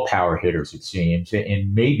 and all power hitters, it seems,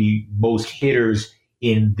 and maybe most hitters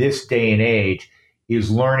in this day and age, is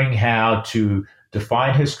learning how to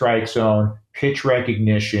define his strike zone, pitch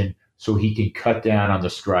recognition, so he can cut down on the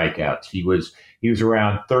strikeouts. He was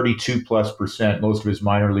around 32+% most of his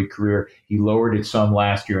minor league career. He lowered it some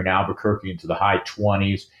last year in Albuquerque into the high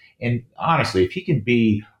 20s. And honestly, if he can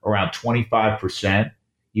be around 25%,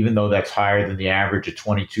 even though that's higher than the average of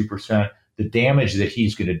 22%, the damage that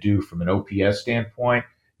he's going to do from an OPS standpoint,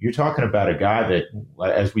 you're talking about a guy that,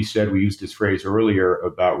 as we said, we used this phrase earlier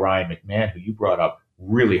about Ryan McMahon, who you brought up,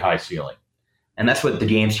 really high ceiling. And that's what the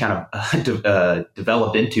game's kind of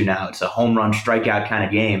developed into now. It's a home run strikeout kind of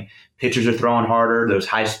game. Pitchers are throwing harder. Those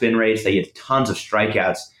high spin rates, they get tons of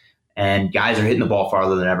strikeouts. And guys are hitting the ball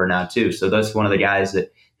farther than ever now, too. So that's one of the guys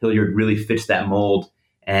that Hilliard really fits that mold.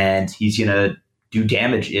 And he's going to do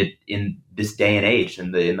damage in this day and age,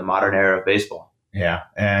 in the modern era of baseball. Yeah,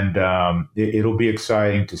 and it'll be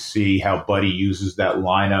exciting to see how Buddy uses that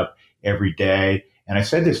lineup every day. And I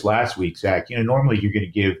said this last week, Zach, normally you're going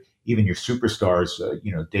to give even your superstars,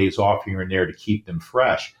 days off here and there to keep them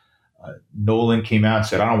fresh. Nolan came out and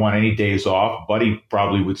said, I don't want any days off. Buddy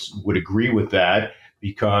probably would agree with that,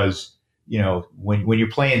 because, when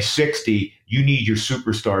you're playing 60, you need your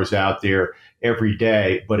superstars out there every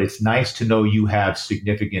day. But it's nice to know you have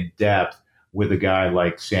significant depth with a guy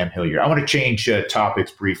like Sam Hilliard. I want to change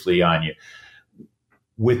topics briefly on you.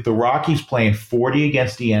 With the Rockies playing 40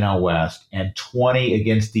 against the NL West and 20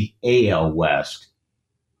 against the AL West,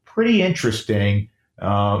 pretty interesting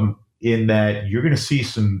in that you're going to see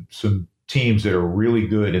some teams that are really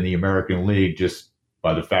good in the American League just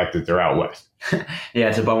by the fact that they're out west. Yeah,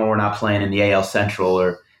 it's a bummer we're not playing in the AL Central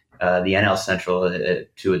or the NL Central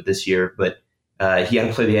to it this year. But he had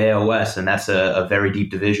to play the AL West, and that's a very deep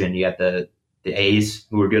division. You got the A's,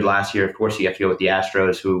 who were good last year. Of course, you have to go with the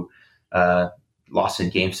Astros, who lost in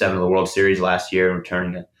Game 7 of the World Series last year,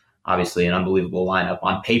 returning obviously an unbelievable lineup.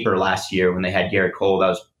 On paper last year, when they had Garrett Cole, that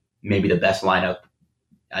was maybe the best lineup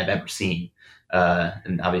I've ever seen.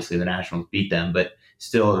 And obviously the Nationals beat them, but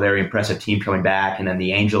still a very impressive team coming back. And then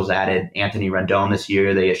the Angels added Anthony Rendon this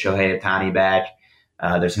year. They get Shohei Ohtani back.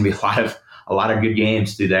 There's going to be a lot of good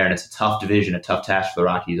games through there, and it's a tough division, a tough task for the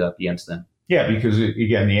Rockies up against them. Yeah, because,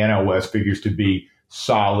 again, the NL West figures to be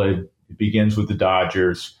solid. It begins with the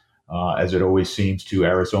Dodgers, as it always seems to.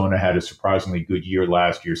 Arizona had a surprisingly good year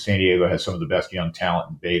last year. San Diego has some of the best young talent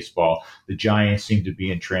in baseball. The Giants seem to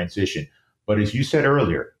be in transition. But as you said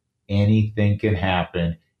earlier, anything can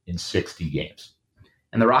happen in 60 games.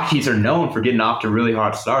 And the Rockies are known for getting off to really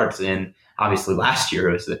hot starts. And obviously last year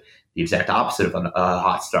it was the exact opposite of a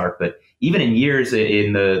hot start. But even in years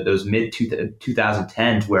in those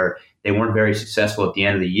mid-2010s where they weren't very successful at the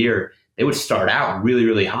end of the year, they would start out really,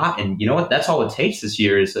 really hot. And you know what? That's all it takes this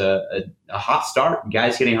year is a hot start.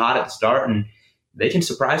 Guys getting hot at the start, and they can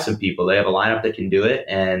surprise some people. They have a lineup that can do it,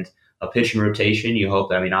 and a pitching rotation. You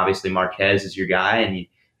hope, obviously Marquez is your guy, and you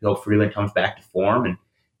hope Freeland comes back to form. And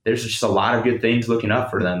there's just a lot of good things looking up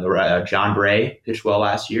for them. John Bray pitched well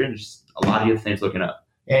last year, and there's a lot of good things looking up.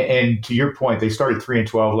 And to your point, they started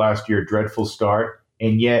 3-12 last year, dreadful start.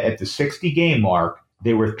 And yet at the 60-game mark,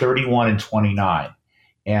 they were 31-29.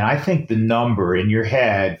 And I think the number in your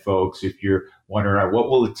head, folks, if you're wondering what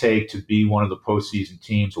will it take to be one of the postseason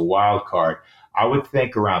teams, a wild card, I would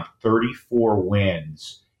think around 34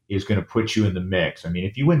 wins is going to put you in the mix. I mean,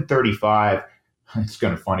 if you win 35, it's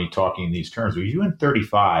kind of funny talking in these terms, but if you win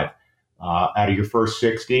 35 out of your first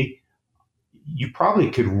 60, you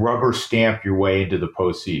probably could rubber stamp your way into the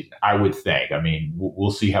postseason, I would think. I mean,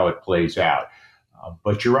 we'll see how it plays out.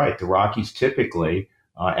 But you're right. The Rockies typically,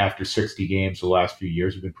 after 60 games the last few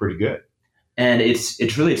years, have been pretty good. And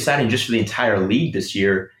it's really exciting just for the entire league this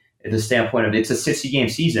year at the standpoint of it's a 60-game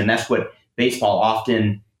season. That's what baseball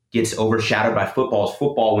often gets overshadowed by football. Is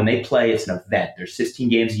football, when they play, it's an event. There's 16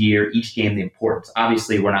 games a year, each game the importance.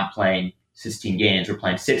 Obviously, we're not playing 16 games. We're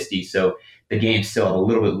playing 60, so the games still have a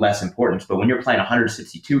little bit less importance. But when you're playing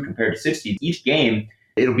 162 compared to 60, each game,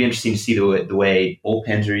 it'll be interesting to see the way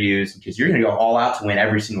bullpens are used, because you're going to go all out to win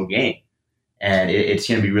every single game. And it's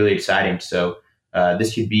going to be really exciting. So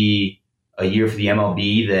this could be a year for the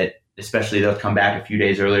MLB that, especially they'll come back a few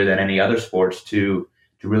days earlier than any other sports to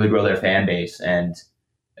really grow their fan base and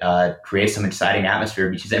create some exciting atmosphere,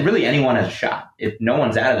 because really anyone has a shot if no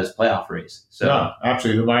one's out of this playoff race. So no,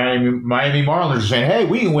 absolutely. The Miami Marlins are saying, hey,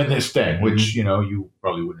 we can win this thing, which, you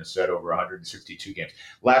probably wouldn't have said over 162 games.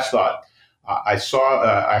 Last thought.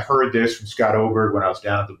 I heard this from Scott Oberg when I was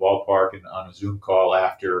down at the ballpark and on a Zoom call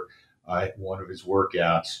after one of his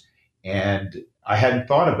workouts. And I hadn't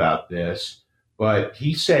thought about this, but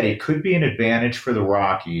he said it could be an advantage for the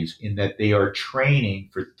Rockies in that they are training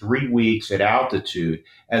for 3 weeks at altitude,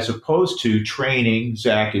 as opposed to training,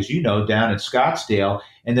 Zach, as you know, down in Scottsdale.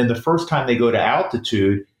 And then the first time they go to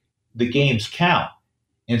altitude, the games count.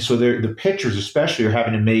 And so the pitchers especially are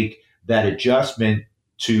having to make that adjustment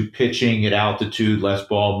to pitching at altitude, less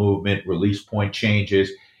ball movement, release point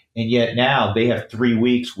changes. And yet now they have 3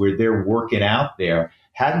 weeks where they're working out there.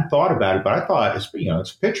 Hadn't thought about it, but I thought,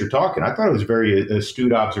 it's a pitcher talking. I thought it was a very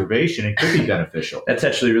astute observation and could be beneficial. That's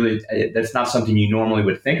actually that's not something you normally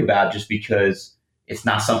would think about, just because it's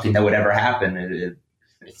not something that would ever happen,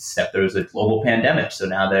 except there was a global pandemic. So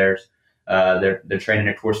now they're training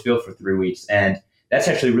at Coors Field for 3 weeks. And that's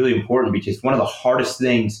actually really important, because one of the hardest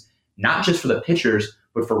things, not just for the pitchers,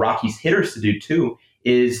 but for Rockies hitters to do too,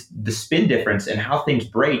 is the spin difference and how things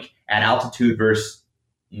break at altitude versus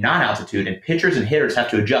non-altitude. And pitchers and hitters have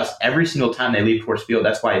to adjust every single time they leave Coors Field.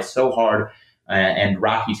 That's why it's so hard. And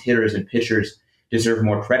Rockies hitters and pitchers deserve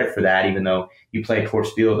more credit for that, even though you play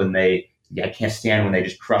Coors Field and I can't stand when they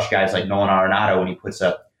just crush guys like Nolan Arenado when he puts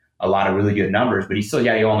up a lot of really good numbers, but he's still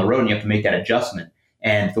got to go on the road and you have to make that adjustment.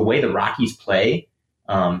 And the way the Rockies play,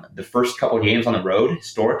 the first couple of games on the road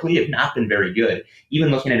historically have not been very good.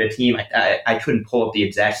 Even looking at a team, I couldn't pull up the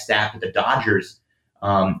exact stat, but the Dodgers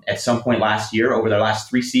at some point last year, over their last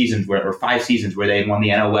 3 seasons or 5 seasons where they won the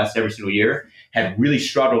NL West every single year, had really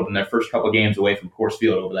struggled in their first couple of games away from Coors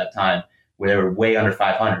Field over that time, where they were way under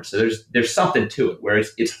 500. So there's something to it where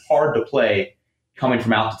it's hard to play coming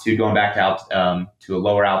from altitude, going back to a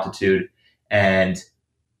lower altitude, and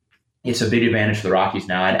it's a big advantage for the Rockies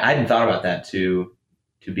now. I hadn't thought about that to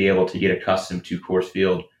be able to get accustomed to Coors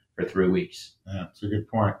Field for 3 weeks. Yeah, that's a good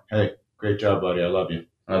point. Hey, great job, buddy. I love you.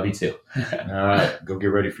 I love you too. All right, go get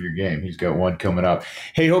ready for your game. He's got one coming up.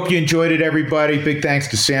 Hey, hope you enjoyed it, everybody. Big thanks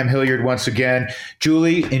to Sam Hilliard once again.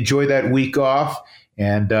 Julie, enjoy that week off.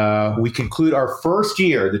 And we conclude our first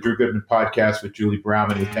year of the Drew Goodman Podcast with Julie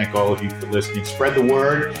Browman. We thank all of you for listening. Spread the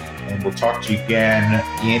word, and we'll talk to you again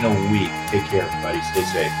in a week. Take care, everybody. Stay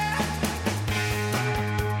safe.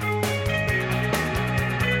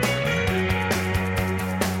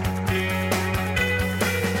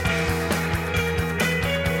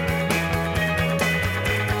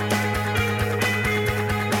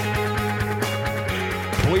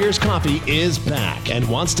 Boyer's Coffee is back and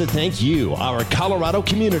wants to thank you, our Colorado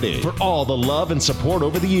community, for all the love and support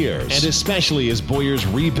over the years, and especially as Boyer's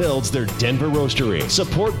rebuilds their Denver roastery.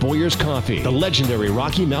 Support Boyer's Coffee, the legendary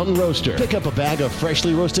Rocky Mountain roaster. Pick up a bag of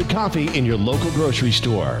freshly roasted coffee in your local grocery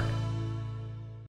store.